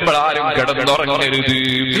കേട്ട് നമ്മൾ ആരും കിടന്നുറങ്ങരുത്.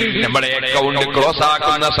 നമ്മളെ അക്കൗണ്ട് ക്ലോസ്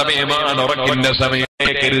ആക്കുന്ന സമയമാണ് ഉറക്കിന്റെ സമയം.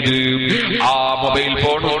 ആ മൊബൈൽ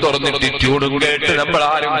ഫോൺ തുറന്നിട്ട് ട്യൂണും കേട്ട് നമ്മൾ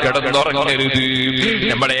ആരും കിടന്നുറങ്ങരുത്.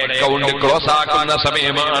 നമ്മുടെ അക്കൗണ്ട് ക്ലോസ് ആക്കുന്ന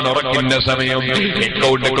സമയമാണ് ഉറക്കിന്റെ സമയം.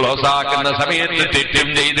 അക്കൗണ്ട് ക്ലോസ് ആക്കുന്ന സമയത്ത് തെറ്റും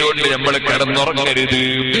ചെയ്തുകൊണ്ട് നമ്മൾ കിടന്നുറങ്ങരുത്.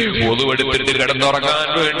 ഒതുവെടുത്തിട്ട് കിടന്നുറങ്ങാൻ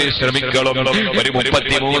വേണ്ടി ശ്രമിക്കണം. ഒരു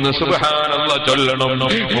 33 സുബ്ഹാനല്ലാഹ് ചൊല്ലണം,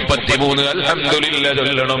 33 അൽഹംദുലില്ലാഹ്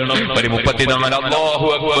ചൊല്ലണം, ഒരു 34 അല്ലാഹു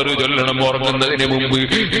അക്ബർ ചൊല്ലണം. ഉറങ്ങുന്നതിന് മുമ്പ്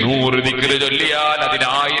 100 ദിക്ർ ചൊല്ലിയാൽ അതിന്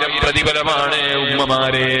 1000 പ്രതിഫലമാണ്.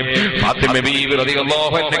 ഉമ്മമാരെ, ഫാത്തിമ ബീവി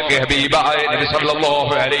റളിയല്ലാഹു അൻഹയ്ക്ക് ഹബീബായ നബി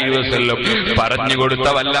സല്ലല്ലാഹു അലൈഹി വസല്ലം പറഞ്ഞു കൊടുത്ത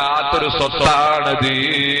വല്ലാത്തൊരു സ്വത്താണത്.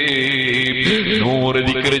 100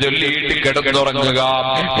 ദിക്ർ ചൊല്ലിയിട്ട് കിടന്നുറങ്ങുക.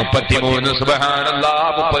 33 സുബ്ഹാനല്ലാഹ്,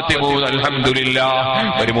 33 അൽഹംദുലില്ലാഹ്,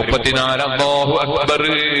 ഒരു 34 അല്ലാഹു അക്ബർ.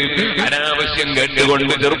 അനാവശ്യം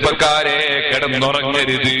കേട്ടുകൊണ്ട് ചെറുപ്പക്കാരെ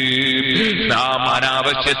കിടന്നുറങ്ങരുത്. നാം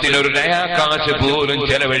അനാവശ്യത്തിനൊരു നയാകാശ് പോലും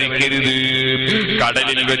ചെലവഴിക്കരുത്.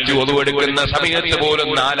 കടലിൽ വെച്ച് ഒതുവെടുക്കുന്ന സമയത്ത് പോലും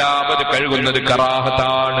 4ാമത് കഴുകുന്നത്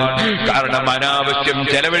കറാഹത്താണ്. കാരണം അനാവശ്യം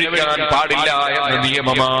ചെലവഴിക്കാൻ പാടില്ല എന്ന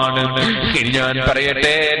നിയമമാണ്. ഇനി ഞാൻ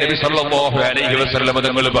പറയട്ടെ, നബി സല്ലല്ലാഹു അലൈഹി വസല്ലം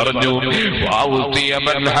തങ്ങൾ പറഞ്ഞു, വഉതിയ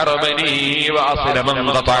മൻ ഹറമനി വഅസ്ല മൻ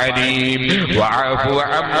ഖതഅനി വഅഫു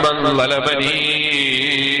അമ്മൻ ളലമനി.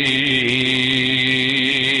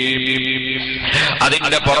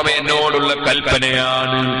 അതിന്റെ പുറമെ എന്നോടുള്ള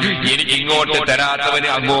കൽപ്പനയാണ്, എനിക്ക് ഇങ്ങോട്ട് തരാത്തവന്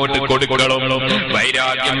അങ്ങോട്ട് കൊടുക്കണം.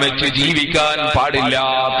 വൈരാഗ്യം വെച്ച് ജീവിക്കാൻ പാടില്ല.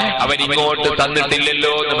 അവൻ ഇങ്ങോട്ട്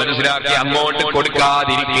തന്നിട്ടില്ലല്ലോ എന്ന് മനസ്സിലാക്കി അങ്ങോട്ട്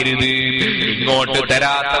കൊടുക്കാതിരിക്കരുത്. ഇങ്ങോട്ട്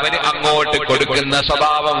തരാത്തവന് അങ്ങോട്ട് കൊടുക്കുന്ന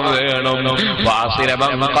സ്വഭാവം വേണം.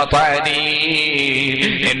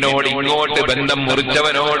 എന്നോട് ഇങ്ങോട്ട് ബന്ധം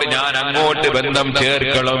മുറിച്ചവനോട് ഞാൻ അങ്ങോട്ട് ബന്ധം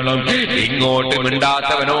ചേർക്കണം. ഇങ്ങോട്ട്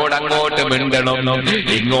മിണ്ടാത്തവനോട് അങ്ങോട്ട് മിണ്ടണം.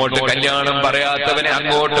 ഇങ്ങോട്ട് കല്യാണം പറയാത്തവനെ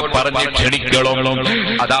അങ്ങോട്ട് പറഞ്ഞ് ക്ഷണിക്കണം.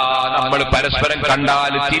 അതാ നമ്മൾ പരസ്പരം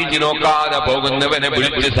കണ്ടാൽ തിരിഞ്ഞു നോക്കാതെ പോകുന്നവനെ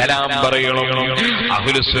വിളിച്ച് സലാം പറയണം.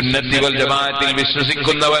 അഹ്ലു സുന്നത്തി വൽ ജമാഅത്തിൽ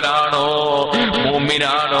വിശ്വസിക്കുന്നവനാണോ,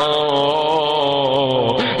 മുഅ്മിനാണോ,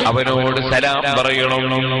 അവനോട് സലാം പറയണം.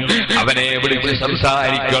 അവനെ വിളിച്ച്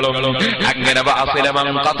സംസാരിക്കണം. അങ്ങനെ വാസിലമൻ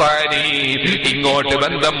ഖതഅനി, ഇങ്ങോട്ട്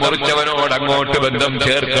ബന്ധം മുറിച്ചവനോട് അങ്ങോട്ട് ബന്ധം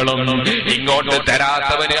ചേർക്കണം. ഇങ്ങോട്ട്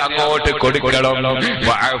തരാത്തവന് അങ്ങോട്ട് കൊടുക്കണം.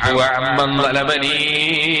 വഅഫു അമ്മൻ ളലമനി,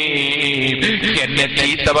 എന്നെ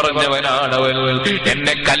ചീത്ത പറഞ്ഞവനാണവൻ,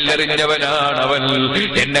 എന്നെ കല്ലെറിഞ്ഞവനാണവൻ,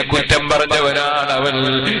 എന്നെ കുറ്റം പറഞ്ഞവനാണവൻ,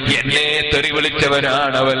 എന്നെ തെറി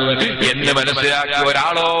വിളിച്ചവനാണവൻ എന്ന് മനസ്സിലാക്കി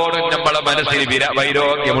ഒരാളോട് നമ്മളെ മനസ്സിൽ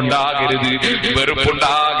വൈരോഗ്യമുണ്ടാകരുത്,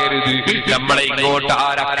 വെറുപ്പുണ്ടാകരുത്. നമ്മളെ ഇങ്ങോട്ട്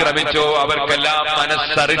ആരക്രമിച്ചോ അവർക്കെല്ലാം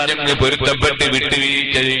മനസ്സറിഞ്ഞങ്ങ് പൊരുത്തപ്പെട്ട്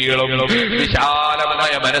വിട്ടുവീഴ്ച ചെയ്യണം.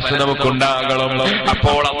 വിശാലമായ മനസ്സ് നമുക്കുണ്ടാകണം.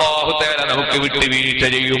 അപ്പോൾ അല്ലാഹു തആല നമുക്ക് വിട്ടുവീഴ്ച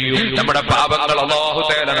ചെയ്യും. നമ്മുടെ പാപങ്ങൾ അല്ലാഹു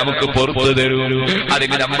തആല നമുക്ക് പുറത്തു തരും.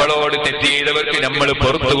 അതിന് നമ്മളോട് തെറ്റ് ചെയ്തവർക്ക് നമ്മൾ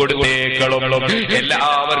പുറത്തു കൊടുത്തേക്കണം.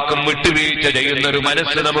 എല്ലാവർക്കും വിട്ടുവീഴ്ച ചെയ്യുന്നൊരു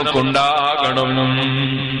മനസ്സ് നമുക്കുണ്ടാകണം.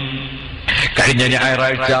 കഴിഞ്ഞ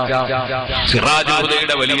ഞായറാഴ്ച സിറാജ്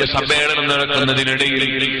ഹുദയുടെ വലിയ സമ്മേളനം നടക്കുന്നതിനിടയിൽ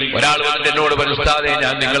ഒരാൾ എന്നോട് മനസ്സിലാതെ,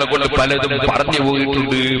 ഞാൻ നിങ്ങളെ കൊണ്ട് പലതും പറഞ്ഞു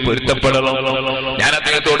പോയിട്ടുണ്ട്, പൊരുത്തപ്പെടണം. ഞാൻ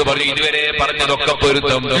അദ്ദേഹത്തോട് പറഞ്ഞു, ഇതുവരെ പറഞ്ഞതൊക്കെ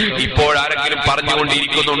പൊരുത്തം. ഇപ്പോഴാരെങ്കിലും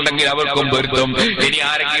പറഞ്ഞുകൊണ്ടിരിക്കുന്നുണ്ടെങ്കിൽ അവർക്കും പൊരുത്തം. ഇനി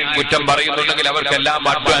ആരെങ്കിലും കുറ്റം പറയുന്നുണ്ടെങ്കിൽ അവർക്കെല്ലാം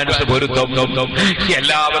അഡ്വാൻസ് പൊരുത്തം.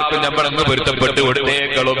 എല്ലാവർക്കും നമ്മളൊന്ന് പൊരുത്തപ്പെട്ട്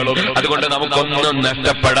കൊടുത്തേക്കളും. അതുകൊണ്ട് നമുക്കൊന്നും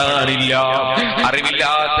നഷ്ടപ്പെടാനില്ല.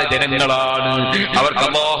 അറിവില്ലാത്ത ജനങ്ങളാണ്, അവർക്ക്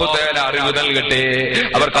അല്ലാഹു തആല അറിവ് നൽകട്ടെ,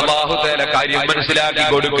 അവർക്ക് അല്ലാഹു തആല കാര്യം മനസ്സിലാക്കി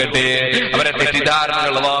കൊടുക്കട്ടെ, അവരെ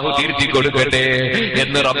തെറ്റിദ്ധാരണകൾ അല്ലാഹു തിരുത്തി കൊടുക്കട്ടെ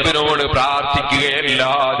എന്ന് റബ്ബിനോട്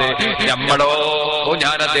പ്രാർത്ഥിക്കുകയല്ലാതെ നമ്മളോ,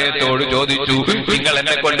 ഞാൻ അദ്ദേഹത്തോട് ചോദിച്ചു, നിങ്ങൾ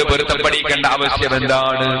എന്നെ കൊണ്ട് പൊരുത്തപ്പെടിക്കേണ്ട ആവശ്യം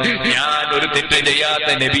എന്താണ്? ഞാൻ ഒരു തെറ്റ് ചെയ്യാത്ത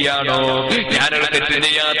നബിയാണോ? ഞാനൊരു തെറ്റ്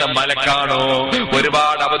ചെയ്യാത്ത മലക്കാണോ?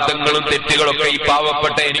 ഒരുപാട് അബദ്ധങ്ങളും തെറ്റുകളൊക്കെ ഈ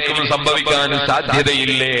പാവപ്പെട്ട എനിക്കും സംഭവിക്കാൻ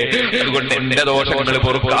സാധ്യതയില്ലേ? അതുകൊണ്ട് എന്റെ ദോഷങ്ങൾ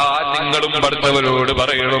പൊറുക്കാൻ നിങ്ങളും ഭർത്തവരോട്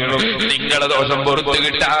പറയണം, നിങ്ങളെ ദോഷം പൊറുത്തു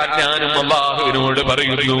കിട്ടാൻ ഞാനും അല്ലാഹുവിനോട്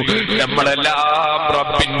പറയുന്നു. നമ്മളെല്ലാം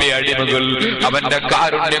റബ്ബിന്റെ അടിമകൾ. അവന്റെ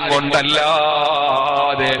കാരുണ്യം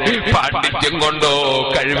കൊണ്ടല്ലാതെ, പാണ്ഡിത്യം കൊണ്ടോ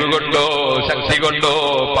കഴിവ് കൊണ്ടോ ശക്തി കൊണ്ടോ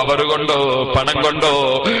പവർ കൊണ്ടോ പണം കൊണ്ടോ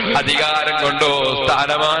അധികാരം കൊണ്ടോ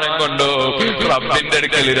സ്ഥാനമാനം കൊണ്ടോ റബ്ബിന്റെ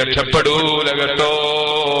അടുക്കൽ രക്ഷപ്പെടൂല കേട്ടോ.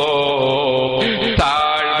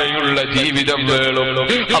 താഴ്മയുള്ള ജീവിതം വേണം.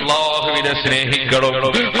 അല്ലാഹുവിനെ സ്നേഹിക്കണം,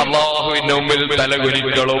 അല്ലാഹുവിന്റെ മുമ്പിൽ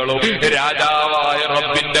തലകുനിക്കണം. രാജാവായ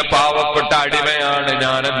റബ്ബിന്റെ പാവപ്പെട്ട അടിമയാണ്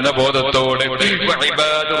ഞാൻ എന്ന ബോധത്തോടെ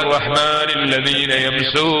വഇബാദുർ റഹ്മാനിൽ ലദീന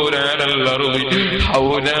യംശൂന അലൽ അർളി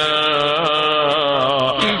ഹൗനാ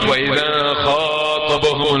വഇദാ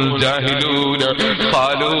ഖാതബഹുൽ ജാഹിലൂന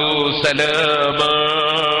ഖാലൂ സലാമാ.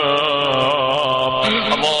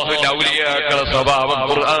 അല്ലാഹുവിന്റെ ഔലിയാക്കളുടെ സ്വഭാവം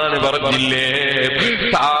ഖുർആൻ പറഞ്ഞില്ലേ?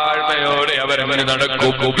 താഴ്മയോടെ അവരങ്ങനെ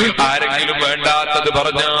നടക്കും. ആരെങ്കിലും വേണ്ടാത്തത്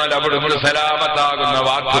പറഞ്ഞാൽ അവിടുന്ന് സലാമത്താകുന്ന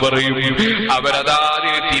വാക്ക് പറയും.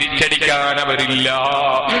 അവരതാതിന് തിരിച്ചടിക്കാൻ അവരില്ല.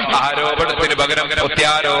 ആരോപണത്തിന് പകരം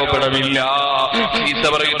പ്രത്യാരോപണമില്ല. ചീത്ത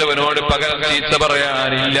പറയുന്നവനോട് പകരം ചീത്ത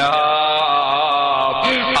പറയാനില്ല.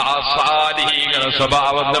 ആ സാലിഹീങ്ങളുടെ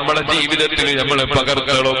സ്വഭാവം നമ്മുടെ ജീവിതത്തിൽ നമ്മൾ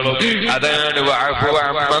പകർത്തണം. അതാണ് വഅഫു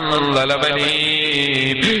അമ്മൻ ളലമനീ,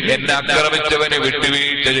 എന്നെ ആക്രമിച്ചവന്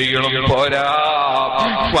വിട്ടുവീഴ്ച ചെയ്യണം. പോരാ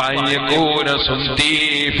ഫയകൂന സുന്തി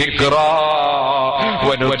ഫിക്റാ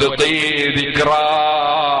വനുദി ദിക്റാ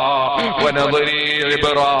വനദരി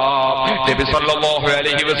ഇബ്റാ. നബി സല്ലല്ലാഹു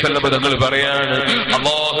അലൈഹി വസല്ലം തങ്ങൾ പറയാണ്,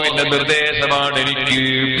 അല്ലാഹുവിന്റെ നിർദ്ദേശമാണ് എനിക്ക്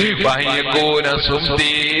ഫയകൂന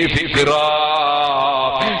സുന്തി ഫിക്റാ,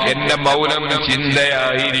 എന്റെ മൗനം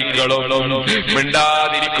ചിന്തയായിരിക്കണം.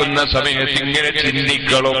 മിണ്ടാതിരിക്കുന്ന സമയത്ത് ഇങ്ങനെ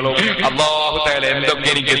ചിന്തിക്കണം. അല്ലാഹു തആല എന്തൊക്കെ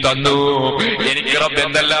എനിക്ക് തന്നു, എനിക്ക് റബ്ബ്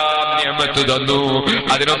എന്തെല്ലാം നിഅമത്ത് തന്നു,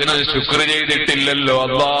 അതിനൊന്നും ശുക്ർ ചെയ്തിട്ടില്ലല്ലോ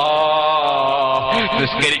അല്ലാഹ്.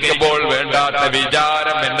 നിസ്കരിക്കുമ്പോൾ വേണ്ടാത്ത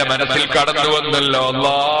വിചാരം എന്റെ മനസ്സിൽ കടന്നു വന്നല്ലോ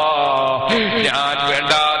അല്ലാഹ്. ഞാൻ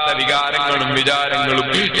വേണ്ടാത്ത വികാരങ്ങളും വിചാരങ്ങളും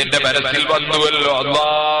എന്റെ മനസ്സിൽ വന്നുവല്ലോ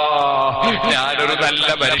അല്ലാഹ്. ഞാനൊരു നല്ല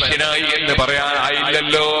മനുഷ്യനായി എന്ന്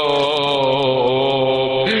പറയാനായില്ലല്ലോ.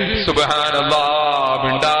 സുബ്ഹാനല്ലാഹ്.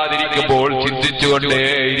 മിണ്ടാതിരിക്കുമ്പോൾ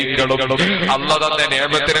ചിന്തിച്ചുകൊണ്ടേയിരിക്കണം. അല്ലാഹ് തന്ന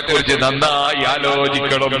നിഅമത്തിനെ കുറിച്ച് നന്നായി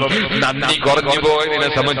ആലോചിക്കണം. നന്ദി കുറഞ്ഞു പോയതിനെ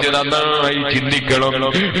സംബന്ധിച്ച് നന്നായി ചിന്തിക്കണം.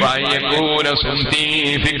 വയകൂന സുന്തി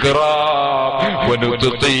ഫിക്റാ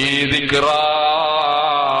വനുദി ദിക്റാ.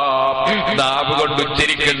 നാവ് കൊണ്ട്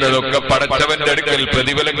ഉച്ചരിക്കുന്നതൊക്കെ പടച്ചവന്റെ അടുക്കൽ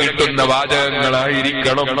പ്രതിഫലം കിട്ടുന്ന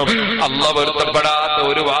വാചകങ്ങളായിരിക്കണം. അല്ലാഹ് പൊരുത്തപ്പെടാത്ത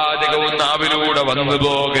ഒരു വാചകവും നാവിലൂടെ വന്നു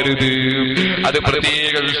പോകരുത്. അത്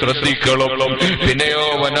പ്രത്യേകം ശ്രദ്ധിക്കണം. പിന്നെയോ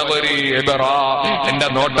വനദരി ഇബ്റാ, എന്റെ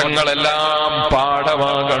നോട്ടങ്ങളെല്ലാം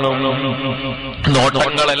പാഠമാകണം.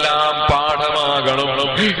 നോട്ടങ്ങളെല്ലാം പാഠമാകണം.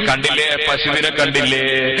 കണ്ടില്ലേ? പശുവിനെ കണ്ടില്ലേ?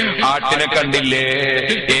 ആട്ടിനെ കണ്ടില്ലേ?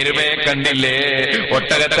 എരുമയെ കണ്ടില്ലേ?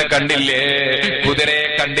 ഒട്ടകത്തെ കണ്ടില്ലേ? കുതിരയെ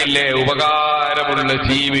കണ്ടില്ലേ? ഉപകാരമുള്ള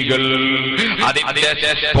ജീവികൾ. അതിന്റെ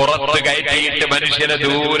പുറത്ത് കയറ്റിയിട്ട് മനുഷ്യനെ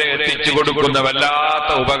ദൂരെ എത്തിച്ചു കൊടുക്കുന്ന വല്ലാത്ത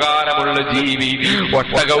ഉപകാരമുള്ള ജീവി.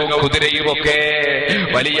 ഒട്ടകവും കുതിരയും ഒക്കെ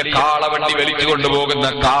വലിയ കാളവണ്ടി വലിച്ചു കൊണ്ടുപോകുന്ന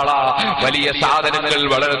കാള, വലിയ സാധനങ്ങൾ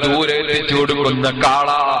വളരെ ദൂരെ എത്തിച്ചു കൊടുക്കുന്ന കാള.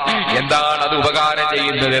 എന്താണ് അത് ഉപകാരം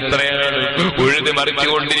ചെയ്യുന്നത്? എത്രയാണ്? ഉഴുത്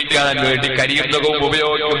മറിച്ചുകൊണ്ടിരിക്കാൻ വേണ്ടി കരിയുന്നതും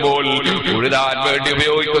ഉപയോഗിക്കുമ്പോൾ ഉഴുതാൻ വേണ്ടി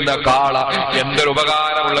ഉപയോഗിക്കുന്ന കാള എന്തൊരു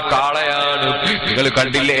ഉപകാരമുള്ള കാളയാണ്. നിങ്ങൾ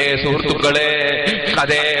കണ്ടില്ലേ സുഹൃത്തുക്കളെ?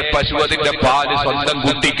 അതേ പശു അതിന്റെ പാല് സ്വന്തം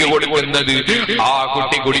കുട്ടിക്ക് കൊടുക്കുന്നത്. ആ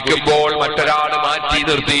കുട്ടി കുടിക്കുമ്പോൾ മറ്റൊരാൾ മാറ്റി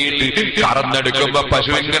നിർത്തിയിട്ട് കറന്നെടുക്കുമ്പോ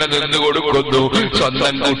പശു ഇങ്ങനെ നിന്ന് കൊടുക്കുന്നു.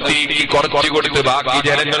 സ്വന്തം കുട്ടിക്ക് കുറച്ചു കൊടുത്ത് ബാക്കി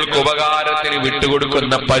ജനങ്ങൾക്ക് ഉപകാരത്തിന്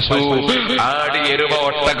വിട്ടുകൊടുക്കുന്ന പശു. ആടി, എരുമ,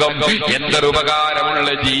 ഒട്ടകം എന്തൊരു ഉപകാരമുള്ള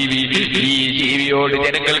ജീവി. ഈ ജീവിയോട്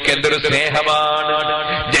ജനങ്ങൾക്ക് എന്തൊരു സ്നേഹമാണ്.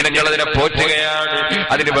 ജനങ്ങൾ അതിനെ പോറ്റുകയാണ്,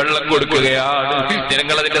 അതിന് വെള്ളം കൊടുക്കുകയാണ്,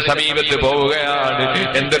 ജനങ്ങൾ അതിന്റെ സമീപത്ത് പോവുകയാണ്.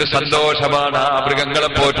 എന്തൊരു സന്തോഷമാണ് ആ മൃഗങ്ങളെ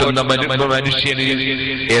പോറ്റുന്ന മനുഷ്യന്.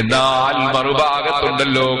 എന്നാൽ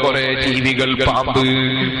മറുഭാഗത്തുണ്ടല്ലോ കുറെ ജീവികൾ. പാമ്പ്,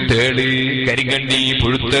 തേള്, കരിങ്കണ്ണി,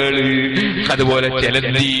 പുഴുത്തേള്, അതുപോലെ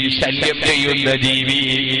ചെലന്തി, ശല്യം ചെയ്യുന്ന ജീവി.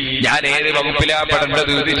 ഞാൻ ഏത് വകുപ്പിലാ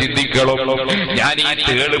പെടേണ്ടത് എന്ന് ചിന്തിക്കണം. ഞാൻ ഈ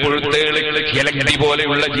തേള്, പുഴുത്തേള്, കിലങ്കടി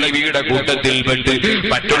പോലെയുള്ള ജീവിയുടെ കൂട്ടത്തിൽപ്പെട്ട്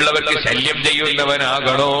മറ്റുള്ളവർക്ക് ശല്യം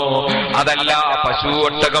ചെയ്യുന്നവനാകണോ? അതല്ല, പശു,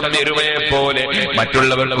 ഒട്ടകം, എരുമയെ പോലെ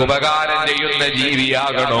മറ്റുള്ളവർക്ക് ഉപകാരം ചെയ്യുന്ന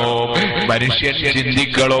ജീവിയാകണോ? മനുഷ്യൻ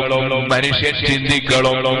ചിന്തിക്കണം, മനുഷ്യൻ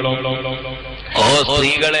ചിന്തിക്കണം. ഓ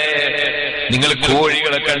സ്ത്രീകളെ, നിങ്ങൾ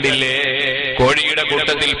കോഴികളെ കണ്ടില്ലേ? കോഴിയുടെ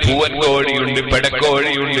കൂട്ടത്തിൽ പൂവൻ കോഴിയുണ്ട്,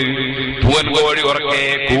 പെടക്കോഴിയുണ്ട്. പൂവൻ കോഴി ഉറക്കെ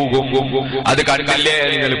കൂകും, അത് കണ്ടില്ലേ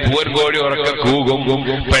നിങ്ങൾ? പൂവൻ കോഴി ഉറക്കെ കൂകും,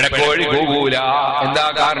 പെടക്കോഴി കൂകൂല. എന്താ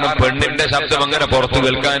കാരണം? പെണ്ണിന്റെ ശബ്ദം അങ്ങനെ പുറത്തു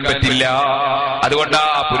കേൾക്കാൻ പറ്റില്ല. അതുകൊണ്ടാ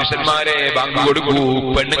പുരുഷന്മാരെ ബാങ്ക് കൊടുക്കൂ,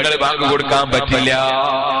 പെണ്ണുങ്ങൾ ബാങ്ക് കൊടുക്കാൻ പറ്റില്ല.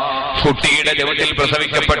 കുട്ടിയുടെ ജവത്തിൽ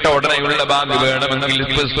പ്രസവിക്കപ്പെട്ട ഉടനെയുള്ള ബാങ്ക് വേണമെങ്കിൽ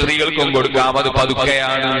സ്ത്രീകൾക്കും കൊടുക്കാം, അത്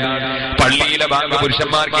പതുക്കെയാണ്. പള്ളിയിലെ ബാങ്ക്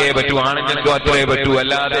പുരുഷന്മാർക്കേ പറ്റൂ, ആണുങ്ങൾക്കും അത്രേ പറ്റൂ,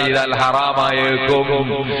 അല്ലാതെ ചെയ്താൽ ഹറാമായേക്കും.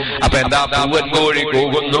 അപ്പൊ എന്താ? പൂവൻ കോഴി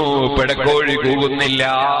കൂകുന്നു, പെടക്കോഴി കൂകുന്നില്ല.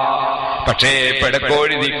 പക്ഷേ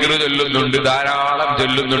പെടക്കോഴി ദിക്റ് ചൊല്ലുന്നുണ്ട്, ധാരാളം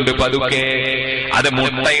ചൊല്ലുന്നുണ്ട് പതുക്കെ. അത്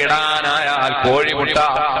മുട്ടയിടാനായാൽ കോഴിമുട്ട,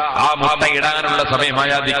 ആ മുട്ടയിടാനുള്ള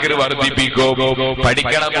സമയമായ ദിക്റ് വർദ്ധിപ്പിക്കും.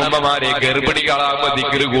 പഠിക്കണം ഉമ്മമാരെ, ഗർഭിണികളാകുമ്പോ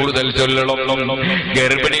ദിക്റ് കൂടുതൽ ചൊല്ലണം,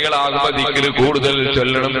 ഗർഭിണികളാകുമ്പോ ദിക്റ് കൂടുതൽ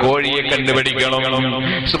ചൊല്ലണം. കോഴിയെ കണ്ടുപിടിക്കണം.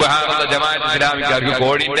 സുബ്ഹാനല്ലാഹ്, ജമാഅത്ത് ഇസ്ലാമിക്കാർക്ക്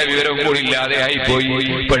കോഴിന്റെ വിവരം കൂടി ഇല്ലാതെ ആയിപ്പോയി.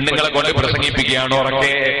 പെണ്ണുങ്ങളെ കൊണ്ട് പ്രസംഗിപ്പിക്കുകയാണ്,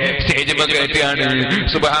 ഉറക്കെ സ്റ്റേജ് കയറ്റുകയാണ്.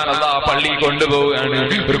 സുബ്ഹാനല്ലാഹ്, പള്ളി കൊണ്ടുപോവുകയാണ്,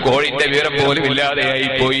 ഒരു കോഴിന്റെ വിവരം പോലും ഇല്ലാതെ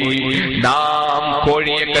ആയിപ്പോയി. നാം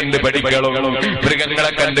കോഴിയെ കണ്ട് പഠിക്കണം,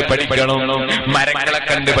 മൃഗങ്ങളെ കണ്ട് പഠിക്കണം, മരങ്ങളെ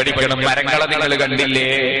കണ്ട് പഠിക്കണം. മരങ്ങളെ നിങ്ങൾ കണ്ടില്ലേ?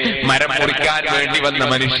 മരം മുറിക്കാൻ വേണ്ടി വന്ന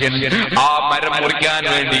മനുഷ്യൻ ആ മരം മുറിക്കാൻ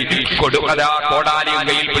വേണ്ടി കോടാലിയും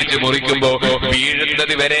കയ്യിൽ പിടിച്ച് മുറിക്കുമ്പോ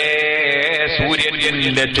വീഴുന്നത് വരെ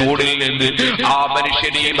സൂര്യന്റെ ചൂടിൽ നിന്ന് ആ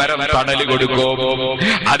മനുഷ്യന് ഈ മരം തണല് കൊടുക്കും.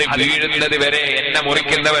 അത് വീഴുന്നത് വരെ എന്നെ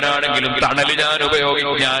മുറിക്കുന്നവനാണെങ്കിലും തണല് ഞാൻ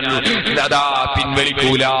ഉപയോഗിക്കാൻ അതാ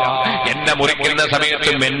പിൻവലിക്കൂല. എന്നെ മുറിക്കുന്ന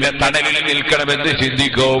സമയത്തും എന്റെ തണലിൽ നിൽക്കണമെന്ന്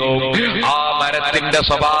ചിന്തിക്കും. ആ മരത്തിന്റെ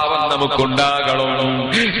സ്വഭാവം നമുക്കുണ്ടാകണം.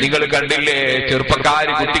 നിങ്ങൾ കണ്ടില്ലേ?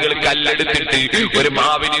 ചെറുപ്പക്കാര് കുട്ടികൾ കല്ലെടുത്തിട്ട് ഒരു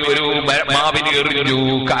മാവിന് എറിഞ്ഞു.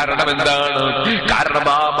 കാരണം എന്താണ്? കാരണം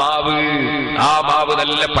ആ മാവ്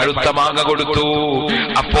നല്ല പഴുത്ത മാങ്ങ കൊടുത്തു.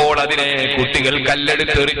 അപ്പോൾ അതിനെ കുട്ടികൾ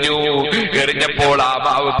കല്ലെടുത്തെറിഞ്ഞു. എറിഞ്ഞപ്പോൾ ആ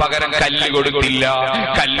മാവ് പകരം കല്ല് കൊടുത്തില്ല.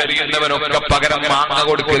 കല്ലെറിയുന്നവനൊക്കെ പകരം മാങ്ങ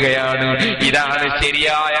കൊടുക്കുകയാണ്. ഇതാണ്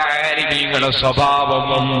ശരിയായ ആലിമീങ്ങളുടെ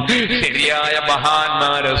സ്വഭാവം, ശരിയായ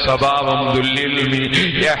മഹാന്മാരുടെ സ്വഭാവം.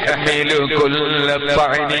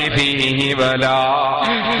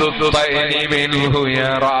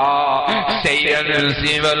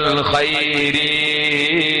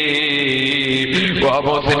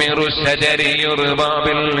 ومثمر الشجر يرمى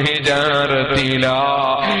بالحجارة لا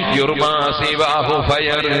يرمى سواه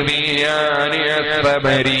فيرميان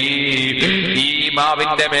الثمر. ഈ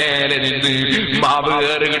മാവിന്റെ മേലെ നിന്ന് മാവ്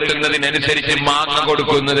ഏറ് കിട്ടുന്നതിനനുസരിച്ച് മാങ്ങ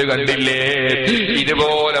കൊടുക്കുന്നത് കണ്ടില്ലേ?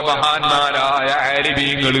 ഇതുപോലെ മഹാന്മാരായ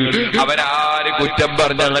ആലിമീങ്ങൾ, അവരാര് കുറ്റം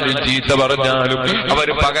പറഞ്ഞാലും ചീത്ത പറഞ്ഞാലും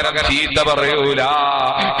അവര് പകരം ചീത്ത പറയൂല,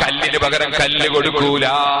 കല്ലിന് പകരം കല്ല് കൊടുക്കൂല.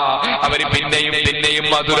 അവര് പിന്നെയും പിന്നെയും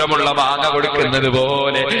മധുരമുള്ള മാങ്ങ കൊടുക്കുന്നത്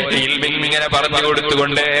പോലെ ഇൽമിങ്ങനെ പറഞ്ഞു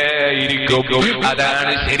കൊടുത്തുകൊണ്ടേ ഇരിക്കും.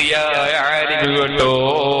 അതാണ് ശരിയായ ആലിമ് കേട്ടോ.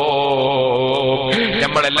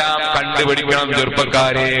 നമ്മളെല്ലാം കണ്ടുപിടിക്കണം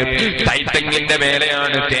ചെറുപ്പക്കാരെ. തൈത്തെങ്ങിന്റെ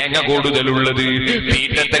മേലെയാണ് തേങ്ങ കൂടുതലുള്ളത്,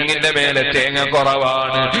 പീറ്റത്തെങ്ങിന്റെ മേലെ തേങ്ങ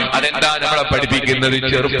കുറവാണ്. അതെന്താ നമ്മളെ പഠിപ്പിക്കുന്നത്?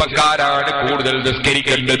 ചെറുപ്പക്കാരാണ് കൂടുതൽ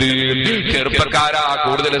നിസ്കരിക്കേണ്ടത്, ചെറുപ്പക്കാരാ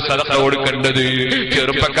കൂടുതൽ സദഖ കൊടുക്കേണ്ടത്,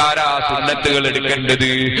 ചെറുപ്പക്കാരാ സുന്നത്തുകൾ എടുക്കേണ്ടത്,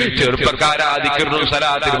 ചെറുപ്പക്കാരാ ദിക്റും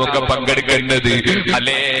സലാത്തിനും ഒക്കെ പങ്കെടുക്കേണ്ടത്.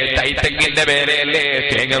 അല്ലേ? തൈത്തെങ്ങിന്റെ മേലെയല്ലേ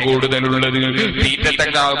തേങ്ങ കൂടുതലുള്ളത്.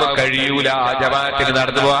 പീറ്റത്തെങ്ങാവുമ്പോ കഴിയൂല, ജമാഅത്തിന്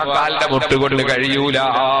നടന്നു പോകാൻ കാലിന്റെ മുട്ടുകൊണ്ട് കഴിയൂല.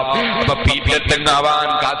 അപ്പൊ പീറ്റത്തെങ്ങാവാൻ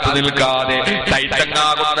കാത്തു നിൽക്കാതെ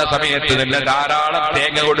തൈത്തെങ്ങാകുന്ന സമയത്ത് തന്നെ ധാരാളം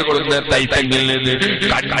തേങ്ങ കൊടുക്കുന്ന തൈത്തെങ്ങിൽ നിന്ന്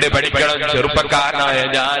കണ്ട് പഠിക്കണം. ചെറുപ്പക്കാരനായ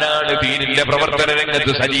ഞാനാണ് ദീനിന്റെ പ്രവർത്തന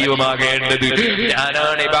രംഗത്ത് സജീവമാകേണ്ടത്,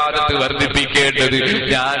 ഞാനാണ് ഇബാദത്ത് വർദ്ധിപ്പിക്കേണ്ടത്,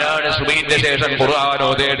 ഞാനാണ് സുബഹിന്റെ ശേഷം ഖുർആൻ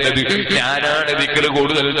ഓതേണ്ടത്, ഞാനാണ് ദിക്ർ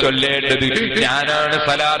കൂടുതൽ ചൊല്ലേണ്ടത്, ഞാനാണ്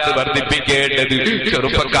സലാത്ത് വർദ്ധിപ്പിക്കേണ്ടത്.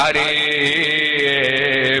 ചെറുപ്പക്കാരെ,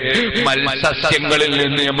 മത്സ്യങ്ങളിൽ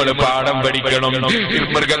നിന്ന് നമ്മൾ പാഠം പഠിക്കണം,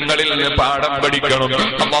 മൃഗങ്ങളിൽ നിന്ന് പാഠം പഠിക്കണം.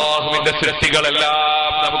 അല്ലാഹുവിന്റെ സൃഷ്ടികളെല്ലാം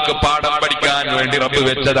നമുക്ക് പാഠം പഠിക്കാൻ വേണ്ടി റബ്ബ്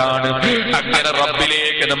വെച്ചതാണ്. അങ്ങനെ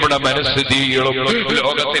റബ്ബിലേക്ക് നമ്മുടെ മനസ്സ് തീയണം.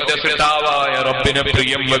 ലോകത്തിന്റെ സൃഷ്ടാവായ റബ്ബിനെ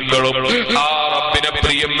പ്രിയം വെക്കണം. ആ റബ്ബിനെ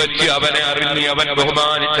പ്രിയം വെച്ച് അവനെ അറിഞ്ഞ് അവൻ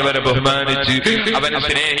ബഹുമാനിച്ചവരെ ബഹുമാനിച്ച് അവൻ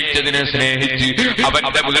സ്നേഹിച്ചതിനെ സ്നേഹിച്ച്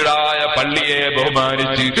അവന്റെ വീടായ പള്ളിയെ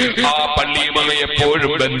ബഹുമാനിച്ച് ആ പള്ളിയുമായി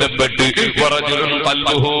എപ്പോഴും ബന്ധപ്പെട്ട്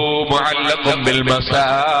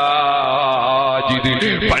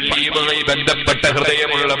പള്ളിയുമായി ബന്ധപ്പെട്ട വൃത്തികെട്ട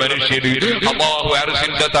ഹൃദയമുള്ള മനുഷ്യര് അല്ലാഹു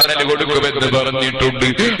അർശിന്റെ തണൽ കൊടുക്കുമെന്ന് പറഞ്ഞിട്ടുണ്ട്.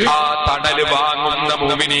 ആ തണല് വാങ്ങുന്ന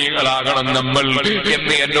മുഅ്മിനീങ്ങളാകണം നമ്മൾ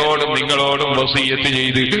എന്ന് എന്നോടും നിങ്ങളോടും വസിയത്ത്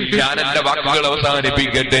ചെയ്ത് ഞാൻ എന്റെ വാക്കുകൾ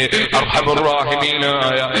അവസാനിപ്പിക്കട്ടെ. അർഹമുർ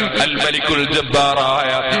റഹീമീനായ അൽ മലിക്കുൽ ജബ്ബാറായ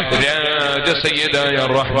രാജ സയ്യിദായ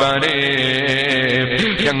റഹ്മാനേ,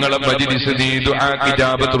 ഞങ്ങളെ മജ്ലിസ് നീ ദുആക്ക്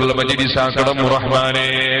ഇജാബത്തുള്ള മജ്ലിസാക്കണം റഹ്മാനേ.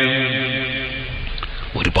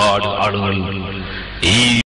 ഒരുപാട് ആളുകൾ ഈ